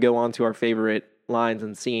before we go on to our favorite lines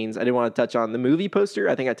and scenes. I did want to touch on the movie poster.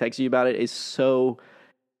 I think I texted you about it. Is so.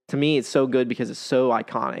 To me, it's so good because it's so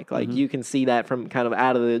iconic. Like you can see that from kind of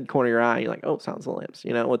out of the corner of your eye. You're like, oh, Silence of the Lambs.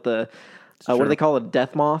 You know, with the what do they call it?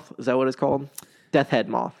 Death moth? Is that what it's called? Death head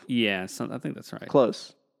moth. Yeah, I think that's right.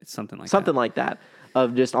 Close. It's something like that.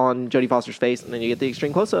 Of just on Jodie Foster's face, and then you get the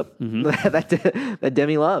extreme close up that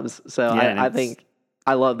Demi loves. So I think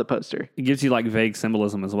I love the poster. It gives you like vague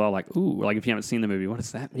symbolism as well. Like, ooh, like if you haven't seen the movie, what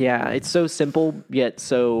is that? Yeah, it's so simple yet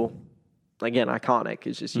so. Again, iconic.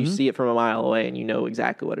 It's just you see it from a mile away and you know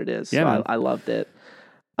exactly what it is. Yeah, so I loved it.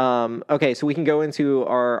 Okay, so we can go into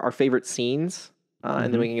our favorite scenes,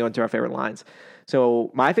 and then we can go into our favorite lines. So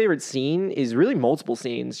my favorite scene is really multiple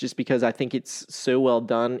scenes, just because I think it's so well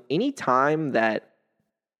done. Any time that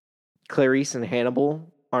Clarice and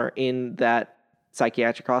Hannibal are in that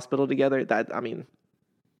psychiatric hospital together,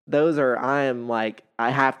 I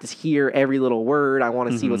have to hear every little word. I want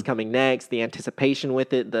to see what's coming next. The anticipation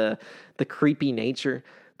with it, the creepy nature,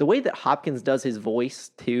 the way that Hopkins does his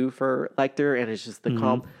voice too for Lecter, and it's just the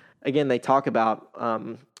calm. Again, they talk about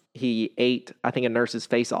he ate, I think, a nurse's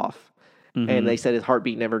face off, and they said his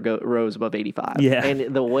heartbeat never rose above 85. Yeah,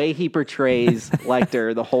 and the way he portrays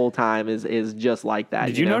Lecter the whole time is just like that.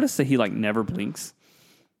 Did you notice that he like never blinks?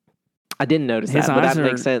 I didn't notice that, but that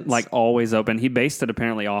makes sense. Like always open. He based it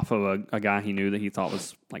apparently off of a guy he knew that he thought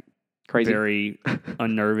was like crazy, very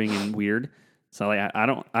unnerving and weird. So like, I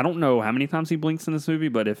don't know how many times he blinks in this movie,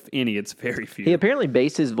 but if any, it's very few. He apparently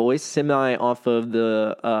based his voice semi off of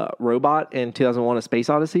the robot in 2001: A Space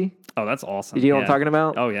Odyssey. Oh, that's awesome. Do you know what I'm talking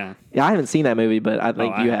about? Oh, yeah. Yeah, I haven't seen that movie, but I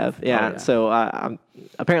think you have. Yeah. Oh, yeah. So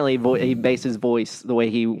apparently he based his voice the way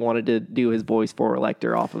he wanted to do his voice for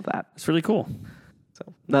Lecter off of that. It's really cool.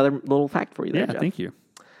 So another little fact for you there, Yeah, Jeff. thank you.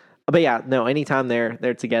 But yeah, no, anytime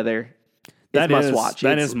they're together, it's must watch.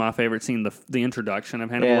 That is my favorite scene, the introduction of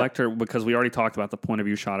Hannibal Lecter, because we already talked about the point of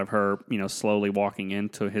view shot of her, slowly walking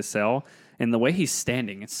into his cell. And the way he's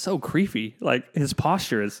standing, it's so creepy. Like, his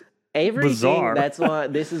posture is bizarre. That's why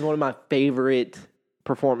this is one of my favorite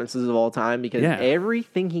performances of all time, because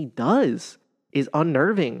everything he does is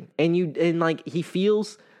unnerving. And like he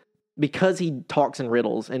feels, because he talks in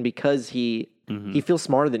riddles and because he feels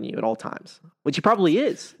smarter than you at all times, which he probably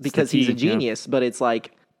is because he's a genius, but it's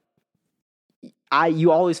like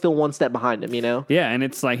you always feel one step behind him, Yeah, and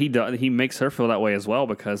it's like he makes her feel that way as well,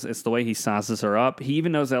 because it's the way he sizes her up. He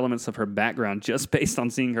even knows elements of her background just based on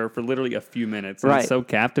seeing her for literally a few minutes. And It's so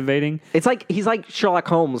captivating. It's like he's like Sherlock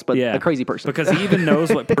Holmes, but a crazy person. Because he even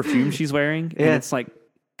knows what perfume she's wearing, and it's like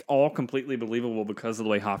all completely believable because of the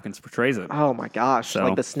way Hopkins portrays it. Oh my gosh!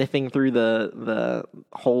 Like the sniffing through the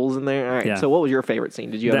holes in there. All right. So, what was your favorite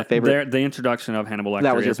scene? Did you have a favorite? The introduction of Hannibal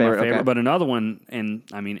Lecter was your favorite. My favorite. Okay. But another one, and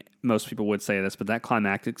I mean, most people would say this, but that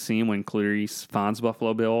climactic scene when Clarice finds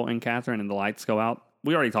Buffalo Bill and Catherine, and the lights go out.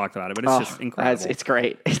 We already talked about it, but it's just incredible. It's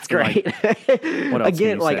great. It's great. What else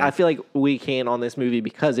Again, like I feel like we can on this movie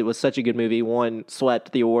because it was such a good movie. One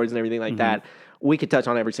swept the awards and everything like that. We could touch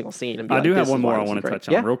on every single scene. And be I do have one more I want to touch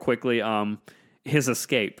on real quickly. His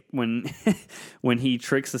escape when he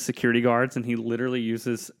tricks the security guards and he literally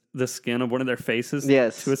uses the skin of one of their faces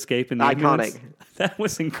to escape in the ambulance. That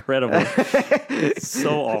was incredible.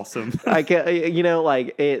 So awesome. I can,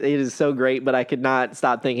 like it is so great, but I could not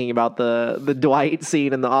stop thinking about the Dwight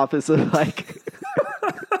scene in The Office of like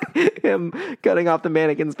him cutting off the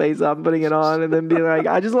mannequin's face off and putting it on and then being like,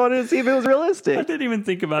 I just wanted to see if it was realistic. I didn't even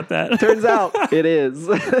think about that. Turns out it is.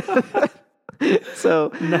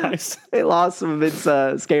 So nice. It lost some of its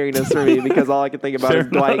scariness for me because all I could think about is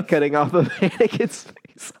Dwight cutting off a mannequin's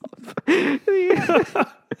face off.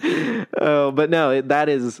 But no, that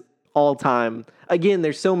is all time. Again,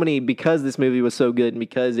 there's so many, because this movie was so good and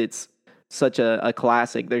because it's such a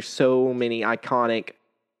classic, there's so many iconic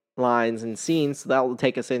lines and scenes. So that will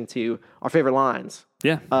take us into our favorite lines.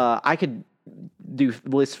 Yeah. I could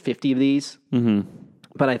list 50 of these,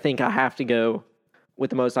 but I think I have to go with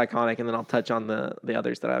the most iconic, and then I'll touch on the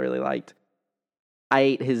others that I really liked. I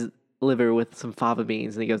ate his liver with some fava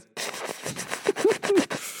beans, and he goes,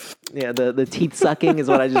 yeah, the teeth sucking is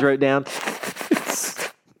what I just wrote down.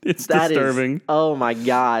 It's disturbing. Oh my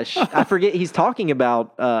gosh. I forget, he's talking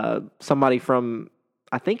about somebody from,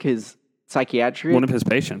 I think, his psychiatric. One of his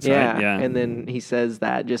patients, right? Yeah. And then he says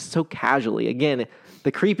that just so casually. Again,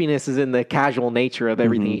 the creepiness is in the casual nature of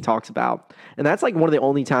everything he talks about. And that's like one of the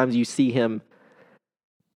only times you see him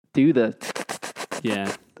do the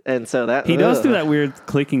and so that he does do that weird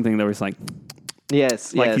clicking thing that he's like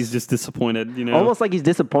yes he's just disappointed, almost like he's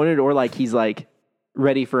disappointed or like he's like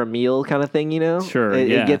ready for a meal kind of thing, Sure.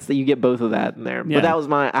 It gets you get both of that in there. But that was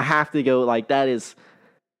I have to go, like, that is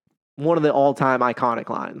one of the all-time iconic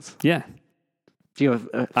lines. Yeah. Do you have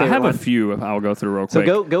a favorite I have one? A few I'll go through real quick.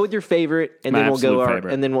 So go with your favorite, and then we'll go our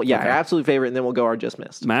favorite. and then your absolute favorite, and then we'll go our just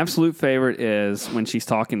missed. My absolute favorite is when she's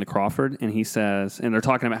talking to Crawford, and he says, and they're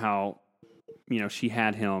talking about how she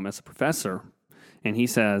had him as a professor, and he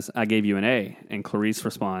says, "I gave you an A," and Clarice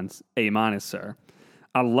responds, "A-, sir."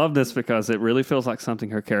 I love this because it really feels like something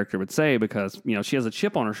her character would say, because she has a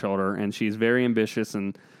chip on her shoulder and she's very ambitious,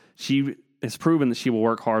 and she has proven that she will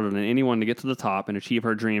work harder than anyone to get to the top and achieve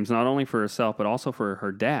her dreams, not only for herself, but also for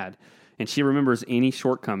her dad. And she remembers any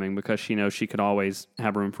shortcoming because she knows she could always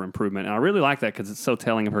have room for improvement. And I really like that because it's so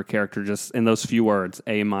telling of her character just in those few words,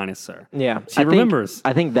 A-, sir. Yeah. She remembers.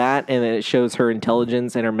 I think that, and it shows her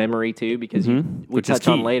intelligence and her memory too, because we touch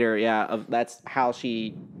on later, that's how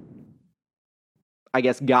she, I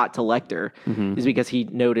guess, got to Lecter, is because he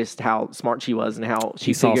noticed how smart she was and how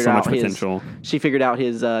she figured out his potential. She figured out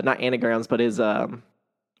his not anagrams, but his what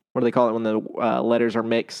do they call it when the letters are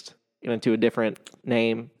mixed into a different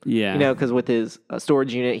name? Yeah, because with his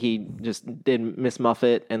storage unit, he just did Miss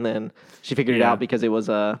Muffet, and then she figured it out because it was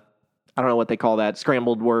I don't know what they call that,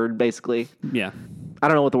 scrambled word, basically. Yeah, I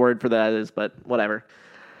don't know what the word for that is, but whatever.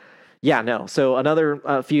 Yeah, no. So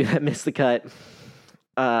another few that missed the cut.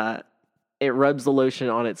 It rubs the lotion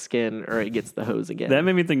on its skin, or it gets the hose again. That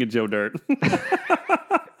made me think of Joe Dirt.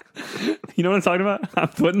 You know what I'm talking about? I'm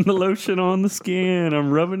putting the lotion on the skin. I'm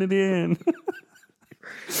rubbing it in.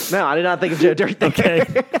 No, I did not think of Joe Dirt there. Okay.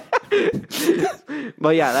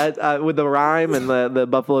 But yeah, that with the rhyme and the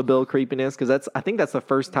Buffalo Bill creepiness, because I think that's the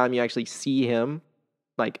first time you actually see him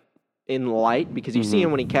like in light, because you see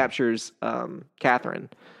him when he captures Catherine,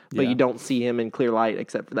 but you don't see him in clear light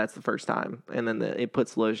except for that's the first time, and then it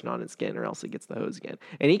puts lotion on his skin, or else it gets the hose again.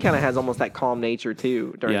 And he kind of has almost that calm nature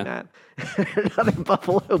too during that. Another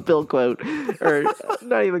Buffalo Bill quote, or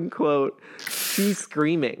not even quote. She's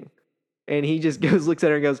screaming, and he just looks at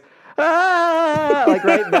her and goes, "Ah!" like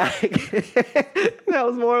right back. That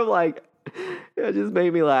was more of like, it just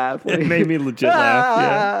made me laugh. It made me legit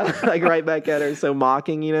laugh. Yeah. Like right back at her, so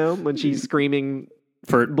mocking, when she's screaming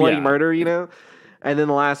for bloody murder, And then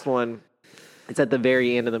the last one, it's at the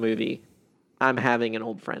very end of the movie. I'm having an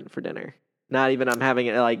old friend for dinner. Not even I'm having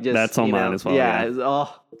it like just. That's on mine as well. Yeah.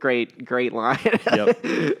 Great line.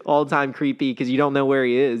 Yep. All time creepy because you don't know where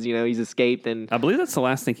he is. He's escaped, and I believe that's the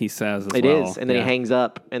last thing he says. It is, and then he hangs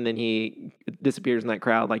up, and then he disappears in that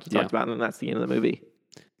crowd like you talked about, and then that's the end of the movie.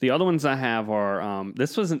 The other ones I have are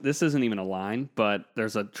this isn't even a line, but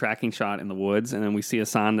there's a tracking shot in the woods, and then we see a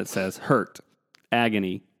sign that says "hurt,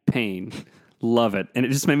 agony, pain." Love it. And it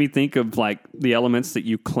just made me think of like the elements that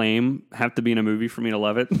you claim have to be in a movie for me to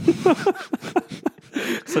love it.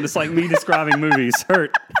 So it's like me describing movies: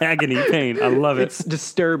 hurt, agony, pain. I love it. It's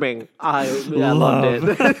disturbing. I loved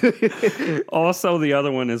it. Also, the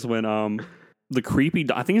other one is when the creepy,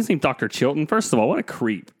 I think his name's Dr. Chilton. First of all, what a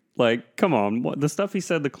creep. Like, come on. The stuff he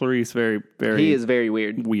said to Clarice, very, very... He is very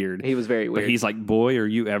weird. He was very weird. But he's like, boy, are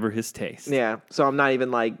you ever his taste. Yeah. So I'm not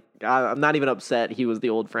even like... I'm not even upset he was the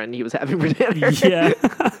old friend he was having for dinner. Yeah.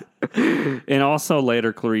 And also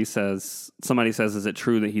later, Clarice says... Somebody says, is it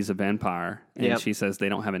true that he's a vampire? And she says they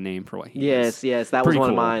don't have a name for what he is. Yes. That was one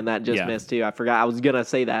of mine that just missed too. I forgot. I was going to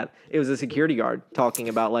say that. It was a security guard talking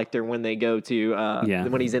about Lecter when they go to...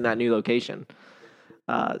 when he's in that new location.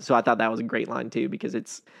 So I thought that was a great line too, because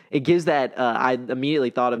it gives that I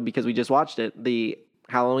immediately thought of, because we just watched it, the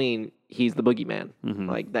Halloween, he's the boogeyman. Mm-hmm.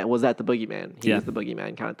 Like that was that the boogeyman? He's the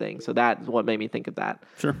boogeyman kind of thing. So that's what made me think of that.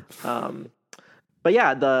 Sure. But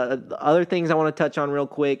yeah, the other things I want to touch on real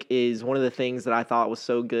quick is one of the things that I thought was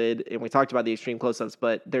so good, and we talked about the extreme close-ups,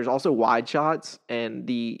 but there's also wide shots, and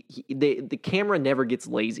the camera never gets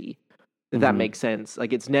lazy, if that makes sense.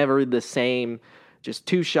 Like it's never the same. Just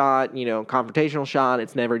two shot, confrontational shot.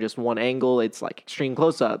 It's never just one angle. It's like extreme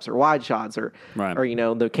close-ups or wide shots or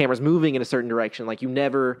the camera's moving in a certain direction. Like it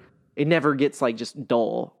never gets like just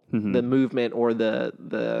dull, the movement or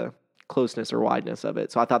the closeness or wideness of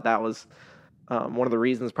it. So I thought that was one of the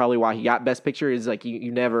reasons probably why he got Best Picture, is like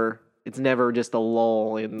it's never just a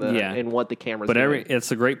lull in what the camera's doing. But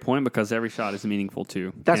it's a great point, because every shot is meaningful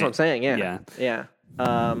too. That's what I'm saying. Yeah.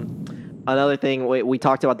 Another thing, we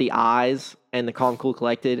talked about the eyes and the calm, cool,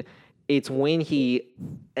 collected. It's when he's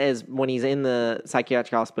in the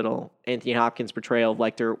psychiatric hospital, Anthony Hopkins' portrayal of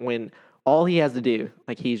Lecter, when all he has to do,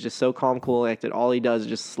 like he's just so calm, cool, collected, all he does is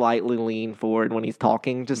just slightly lean forward when he's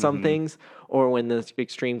talking to some things, or when the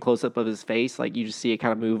extreme close-up of his face, like you just see it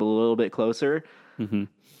kind of move a little bit closer. Mm-hmm.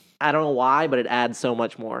 I don't know why, but it adds so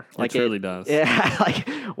much more. Like it truly does. Yeah, like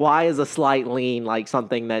why is a slight lean like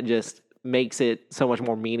something that just makes it so much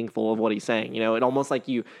more meaningful of what he's saying? It almost like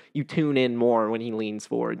you tune in more when he leans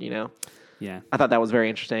forward. Yeah, I thought that was very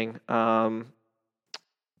interesting. And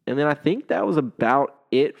then I think that was about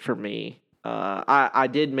it for me. I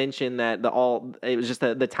did mention that it was just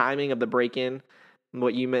the timing of the break-in.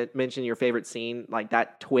 What you mentioned, your favorite scene, like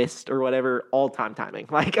that twist or whatever, all-time timing,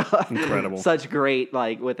 like incredible, such great,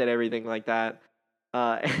 like with it, everything like that.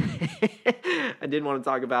 I did want to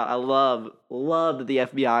talk about, I love that the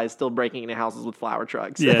FBI is still breaking into houses with flower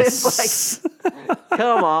trucks. Yes. It's like,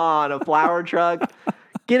 come on, a flower truck,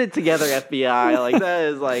 get it together, FBI. Like that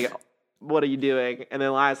is like, what are you doing? And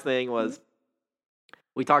then last thing was,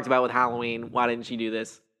 we talked about with Halloween, why didn't she do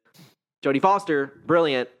this? Jodie Foster,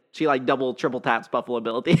 brilliant. She like double, triple taps Buffalo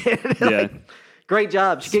Bill at the end. Like, great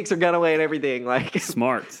job. She kicks her gun away and everything. Like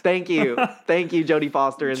smart. Thank you, Jodie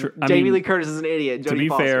Foster. And Jamie Lee Curtis is an idiot. To be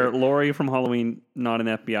fair, Laurie from Halloween, not an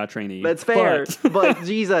FBI trainee. That's fair, but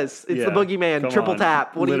Jesus, it's the boogeyman. Triple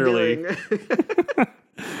tap. What are you doing?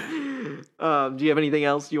 Do you have anything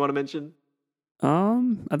else you want to mention?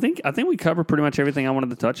 I think we covered pretty much everything I wanted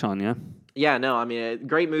to touch on. Yeah. Yeah. No. I mean, a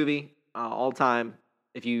great movie, all time.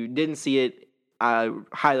 If you didn't see it, I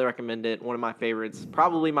highly recommend it. One of my favorites,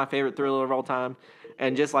 probably my favorite thriller of all time.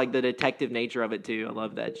 And just like the detective nature of it too. I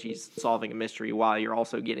love that she's solving a mystery while you're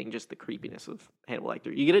also getting just the creepiness of Hannibal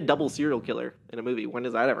Lecter. You get a double serial killer in a movie. When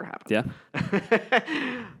does that ever happen? Yeah.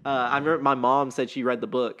 I remember my mom said she read the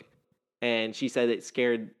book and she said it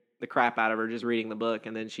scared the crap out of her just reading the book,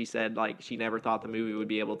 and then she said like she never thought the movie would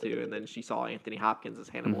be able to, and then she saw Anthony Hopkins as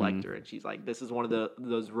Hannibal Lecter, and she's like, this is one of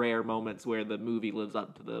those rare moments where the movie lives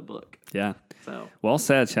up to the book. Yeah. So well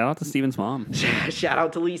said. Shout out to Steven's mom. Shout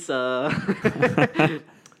out to Lisa.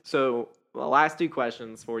 So the last two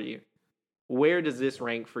questions for you. Where does this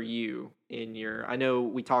rank for you in your... I know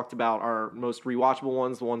we talked about our most rewatchable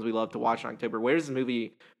ones, the ones we love to watch in October. Where does the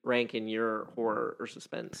movie rank in your horror or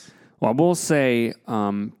suspense? Well, I will say,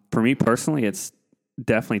 for me personally, it's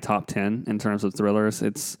definitely top 10 in terms of thrillers.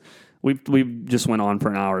 We just went on for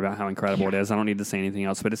an hour about how incredible it is. I don't need to say anything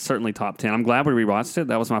else, but it's certainly top 10. I'm glad we rewatched it.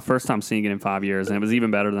 That was my first time seeing it in 5 years, and it was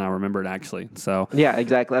even better than I remembered, actually. So yeah,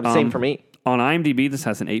 exactly. Same for me. On IMDb, this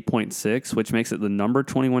has an 8.6, which makes it the number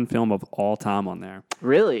 21 film of all time on there.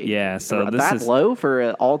 Really? Yeah. So this is low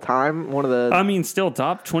for all time. One of the. I mean, still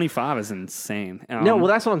top 25 is insane. No, well,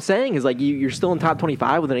 that's what I'm saying. Is like you're still in top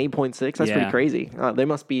 25 with an 8.6. That's pretty crazy. They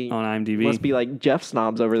must be on IMDb. Must be like Jeff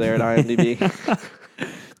snobs over there at IMDb.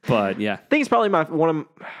 But yeah, I think it's probably I don't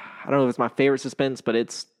know if it's my favorite suspense, but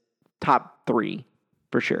it's top 3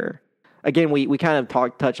 for sure. Again, we kind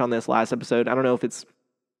of touched on this last episode. I don't know if it's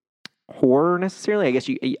horror necessarily. I guess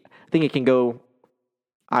I think it can go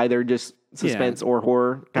either just suspense or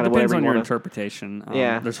horror, kind of depends whatever on you your wanna. interpretation.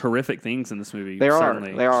 Yeah, there's horrific things in this movie. There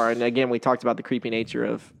are, and again, we talked about the creepy nature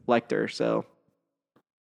of Lecter. So,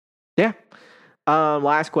 yeah.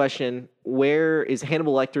 Last question: where is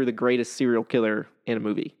Hannibal Lecter the greatest serial killer in a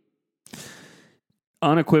movie?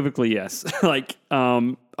 Unequivocally, yes.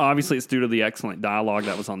 Obviously, it's due to the excellent dialogue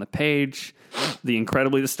that was on the page, the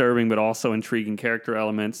incredibly disturbing but also intriguing character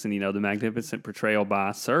elements, and the magnificent portrayal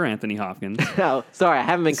by Sir Anthony Hopkins. Oh, sorry, I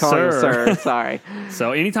haven't been calling him Sir. Sorry.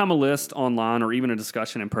 So, anytime a list online or even a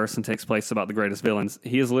discussion in person takes place about the greatest villains,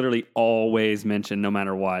 he is literally always mentioned, no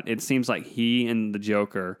matter what. It seems like he and the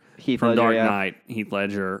Joker from Dark Knight, Heath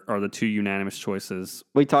Ledger, are the two unanimous choices.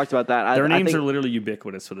 We talked about that. Their names are literally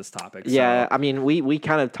ubiquitous for this topic. Yeah, I mean, we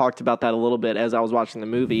kind of talked about that a little bit as I was watching the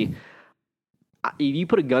movie. If you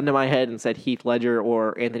put a gun to my head and said Heath Ledger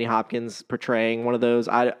or Anthony Hopkins portraying one of those,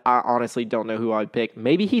 I honestly don't know who I'd pick.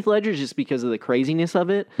 Maybe Heath Ledger just because of the craziness of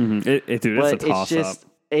it. Mm-hmm. Dude, it's a toss-up.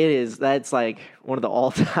 It is. That's like one of the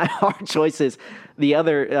all-time hard choices. The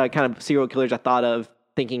other kind of serial killers I thought of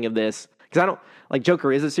thinking of this, because I don't, like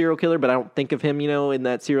Joker is a serial killer, but I don't think of him, in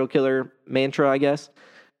that serial killer mantra, I guess.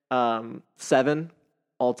 Seven,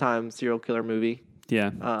 all-time serial killer movie.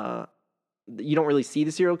 Yeah. You don't really see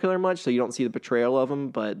the serial killer much, so you don't see the portrayal of him,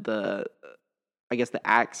 but the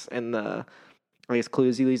acts and the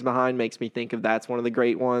clues he leaves behind makes me think of that's one of the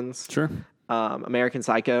great ones. Sure. American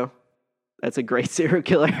Psycho. That's a great serial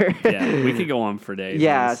killer. Yeah, we could go on for days.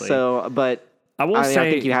 Yeah, honestly. so, but I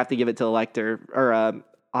think you have to give it to Lecter or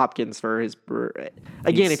Hopkins for his...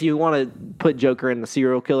 Again, if you want to put Joker in the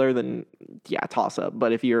serial killer, then yeah, toss up.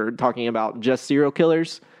 But if you're talking about just serial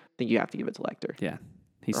killers, I think you have to give it to Lecter. Yeah.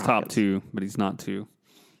 He's top 2, but he's not 2.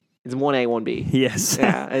 It's 1A, 1B. Yes.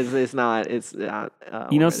 Yeah, it's not. It's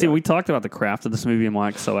Steve, we talked about the craft of this movie and why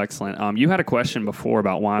it's so excellent. You had a question before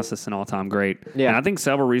about why is this an all-time great. Yeah. And I think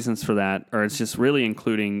several reasons for that, or it's just really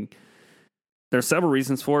including... There's several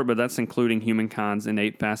reasons for it, but that's including humankind's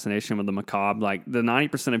innate fascination with the macabre. Like, the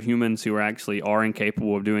 90% of humans who are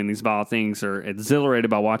incapable of doing these vile things are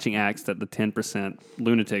exhilarated by watching acts that the 10%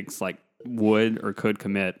 lunatics, would or could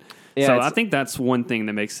commit. Yeah, so I think that's one thing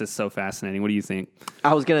that makes this so fascinating. What do you think?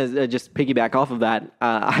 I was going to just piggyback off of that.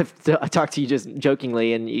 I talked to you just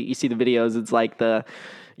jokingly, and you see the videos. It's like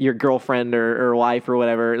your girlfriend or wife or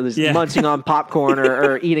whatever is munching on popcorn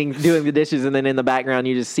or doing the dishes, and then in the background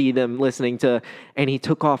you just see them listening to, and he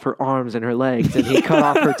took off her arms and her legs, and he cut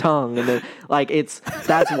off her tongue, and then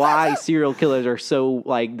that's why serial killers are so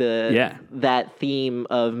that theme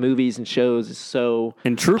of movies and shows is so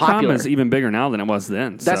and true popular. crime is even bigger now than it was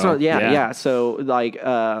then. That's So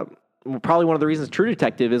probably one of the reasons True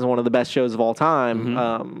Detective is one of the best shows of all time.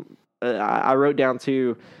 Mm-hmm. I wrote down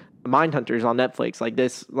to Mindhunters on Netflix. I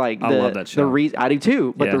love that show. I do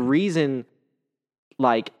too. But the reason,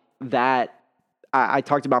 that I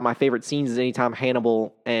talked about my favorite scenes is anytime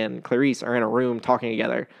Hannibal and Clarice are in a room talking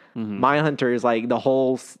together. Mm-hmm. Mindhunter is the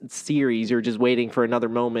whole series. You're just waiting for another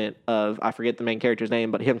moment of, I forget the main character's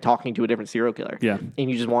name, but him talking to a different serial killer. Yeah,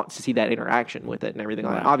 and you just want to see that interaction with it and everything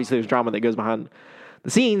like that. Obviously, there's drama that goes behind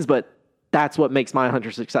the scenes, but that's what makes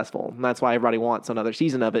Mindhunter successful. And that's why everybody wants another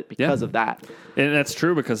season of it because of that. And that's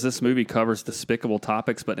true because this movie covers despicable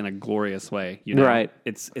topics, but in a glorious way. Right.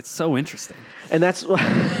 It's so interesting. And that's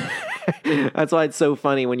That's why it's so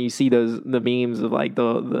funny when you see the memes of like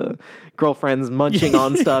the girlfriends munching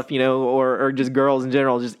on stuff, or just girls in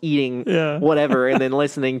general just eating whatever and then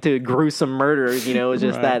listening to gruesome murders. It's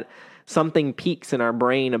just that something peaks in our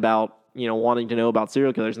brain about wanting to know about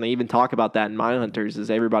serial killers, and they even talk about that in Mindhunters.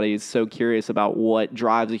 Is everybody is so curious about what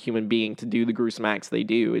drives a human being to do the gruesome acts they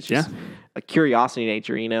do. It's just a curiosity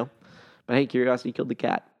nature, But hey, curiosity killed the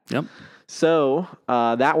cat. Yep. So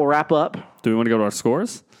that will wrap up. Do we want to go to our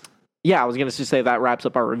scores? Yeah, I was going to just say that wraps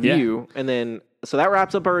up our review. And then, so that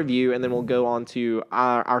wraps up our review, and then we'll go on to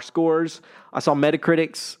our scores. I saw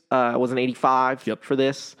Metacritic's was an 85 for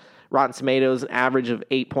this. Rotten Tomatoes, an average of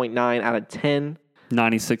 8.9 out of 10.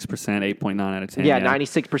 96%, 8.9 out of 10. Yeah,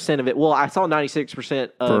 96% of it. Well, I saw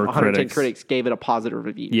 96% of 110 critics gave it a positive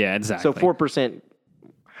review. Yeah, exactly. So 4%,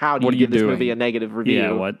 how do you give this movie a negative review?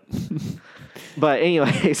 Yeah, what? But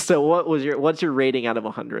anyway, so what's your rating out of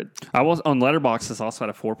 100? I was on Letterboxd. It's also at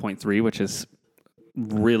a 4.3, which is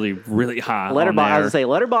really, really high. Letterboxd, I was say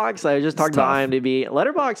Letterboxd. I just talked about IMDb.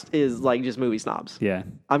 Letterboxd is like just movie snobs. Yeah,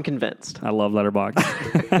 I'm convinced. I love Letterboxd.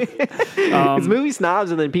 It's movie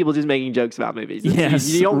snobs and then people just making jokes about movies. Yes,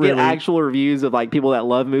 you don't get actual reviews of like people that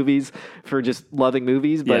love movies for just loving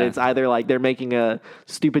movies, but it's either like they're making a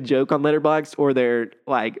stupid joke on Letterboxd or they're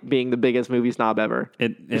like being the biggest movie snob ever.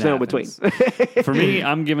 There's no in between. For me,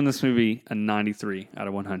 I'm giving this movie a 93 out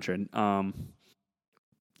of 100.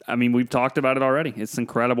 I mean, we've talked about it already. It's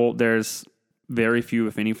incredible. There's very few,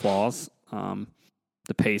 if any, flaws.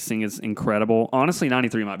 The pacing is incredible. Honestly,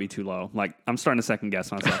 93 might be too low. Like, I'm starting to second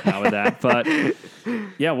guess myself now with that. But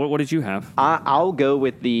yeah, what did you have? I'll go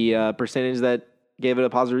with the percentage that gave it a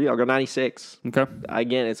positive review. I'll go 96. Okay.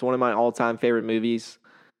 Again, it's one of my all-time favorite movies.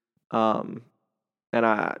 And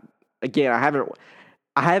I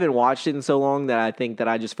haven't watched it in so long that I think that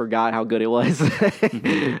I just forgot how good it was.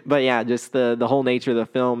 But yeah, just the whole nature of the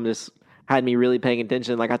film just had me really paying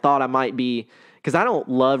attention. Like I thought I might be, because I don't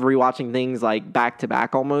love rewatching things like back to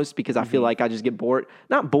back almost, because I feel like I just get bored.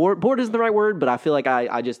 Not bored. Bored isn't the right word, but I feel like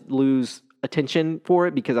I just lose attention for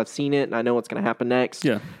it because I've seen it and I know what's going to happen next.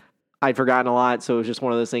 Yeah. I'd forgotten a lot, so it was just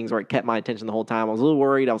one of those things where it kept my attention the whole time. I was a little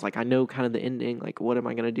worried. I was like, I know kind of the ending. Like, what am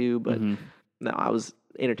I going to do? But no, I was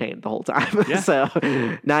entertained the whole time. Yeah. So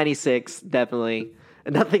 96, definitely.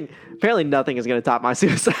 Apparently nothing is going to top my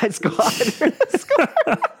Suicide Squad.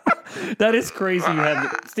 That is crazy.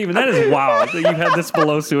 Steven, that is wild that you had this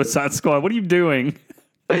below Suicide Squad. What are you doing?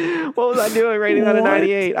 What was I doing rating out of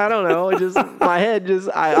 98? I don't know. It just, my head just,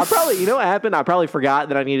 I probably, you know what happened? I probably forgot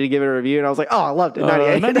that I needed to give it a review, and I was like, oh, I loved it,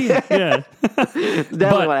 98. Yeah. It's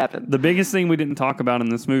definitely what happened. The biggest thing we didn't talk about in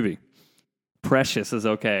this movie, Precious is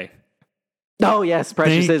okay. Oh, yes,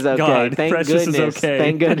 Precious is okay. God, Thank Precious goodness. is okay.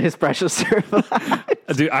 Thank goodness Precious survived.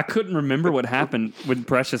 Dude, I couldn't remember what happened with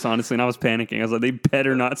Precious, honestly, and I was panicking. I was like, they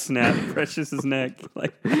better not snap Precious's neck.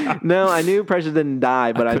 Like, no, I knew Precious didn't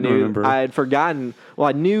die, but I knew remember. I had forgotten. Well,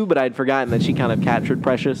 I knew, but I had forgotten that she kind of captured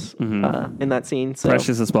Precious in that scene. So.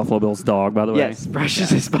 Precious is Buffalo Bill's dog, by the way. Yes,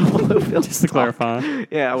 Precious is Buffalo Bill's Just to clarify.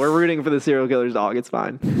 Yeah, we're rooting for the serial killer's dog. It's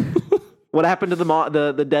fine. What happened to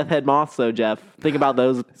the death head moths, though, Jeff? Think about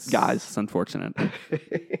those guys. It's unfortunate.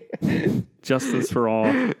 Justice for all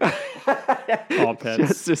pets.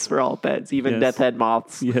 Justice for all pets, even death head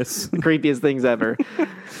moths. Yes. The creepiest things ever.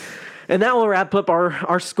 And that will wrap up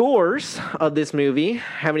our scores of this movie.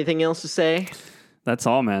 Have anything else to say? That's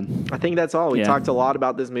all, man. I think that's all. We talked a lot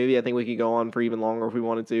about this movie. I think we could go on for even longer if we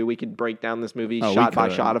wanted to. We could break down this movie shot by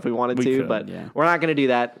shot if we wanted to, but we're not going to do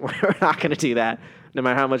that. We're not going to do that, no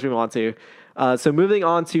matter how much we want to. So moving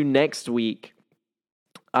on to next week,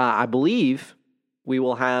 I believe we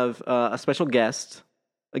will have a special guest,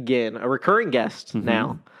 again, a recurring guest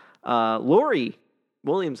now. Lori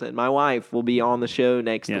Williamson, my wife, will be on the show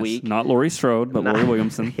next week. Not Laurie Strode, but Lori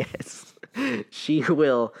Williamson. Yes. She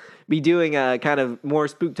will be doing a kind of more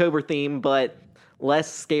Spooktober theme, but less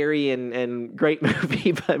scary and great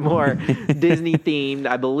movie, but more Disney themed,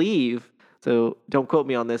 I believe. So don't quote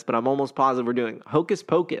me on this, but I'm almost positive we're doing Hocus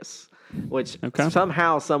Pocus, which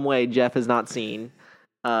somehow, some way, Jeff has not seen.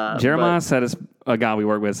 Jeremiah said it's a guy we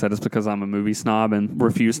work with said it's because I'm a movie snob and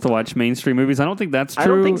refuse to watch mainstream movies. I don't think that's true. I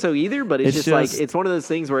don't think so either, but it's just like, it's one of those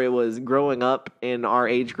things where it was growing up in our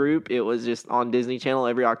age group. It was just on Disney Channel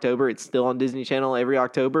every October. It's still on Disney Channel every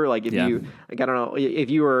October. Like if you, like, I don't know,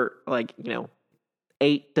 if you were like,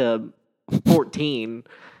 8 to 14,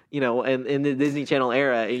 and in the Disney Channel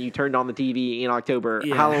era, and you turned on the TV in October,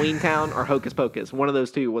 Halloween Town or Hocus Pocus, one of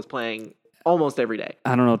those two was playing almost every day.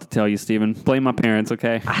 I don't know what to tell you, Steven. Blame my parents,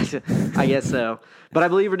 okay? I guess so. But I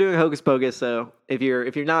believe we're doing Hocus Pocus, so if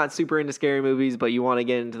you're not super into scary movies, but you want to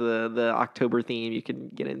get into the October theme, you can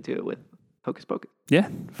get into it with Hocus Pocus. Yeah,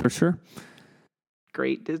 for sure.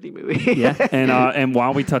 Great Disney movie. Yeah, and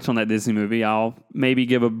while we touch on that Disney movie, I'll maybe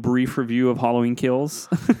give a brief review of Halloween Kills.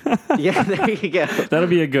 Yeah, there you go. That'll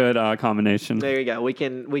be a good combination. There you go. We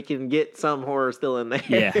can get some horror still in there.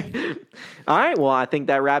 Yeah. All right. Well, I think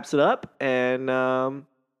that wraps it up, and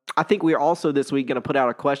I think we are also this week going to put out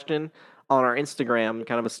a question on our Instagram,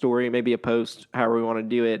 kind of a story, maybe a post, however we want to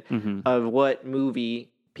do it, of what movies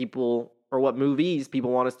people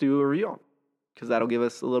want us to do a review on, because that'll give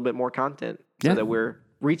us a little bit more content. So that we're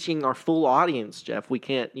reaching our full audience, Jeff. We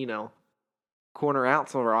can't, corner out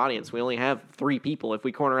some of our audience. We only have 3 people. If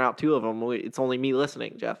we corner out 2 of them, it's only me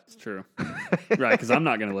listening, Jeff. It's true. Right, because I'm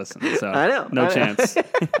not going to listen. So I know. No chance.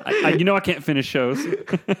 I can't finish shows.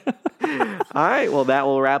 All right. Well, that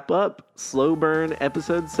will wrap up Slow Burn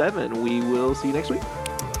episode 7. We will see you next week.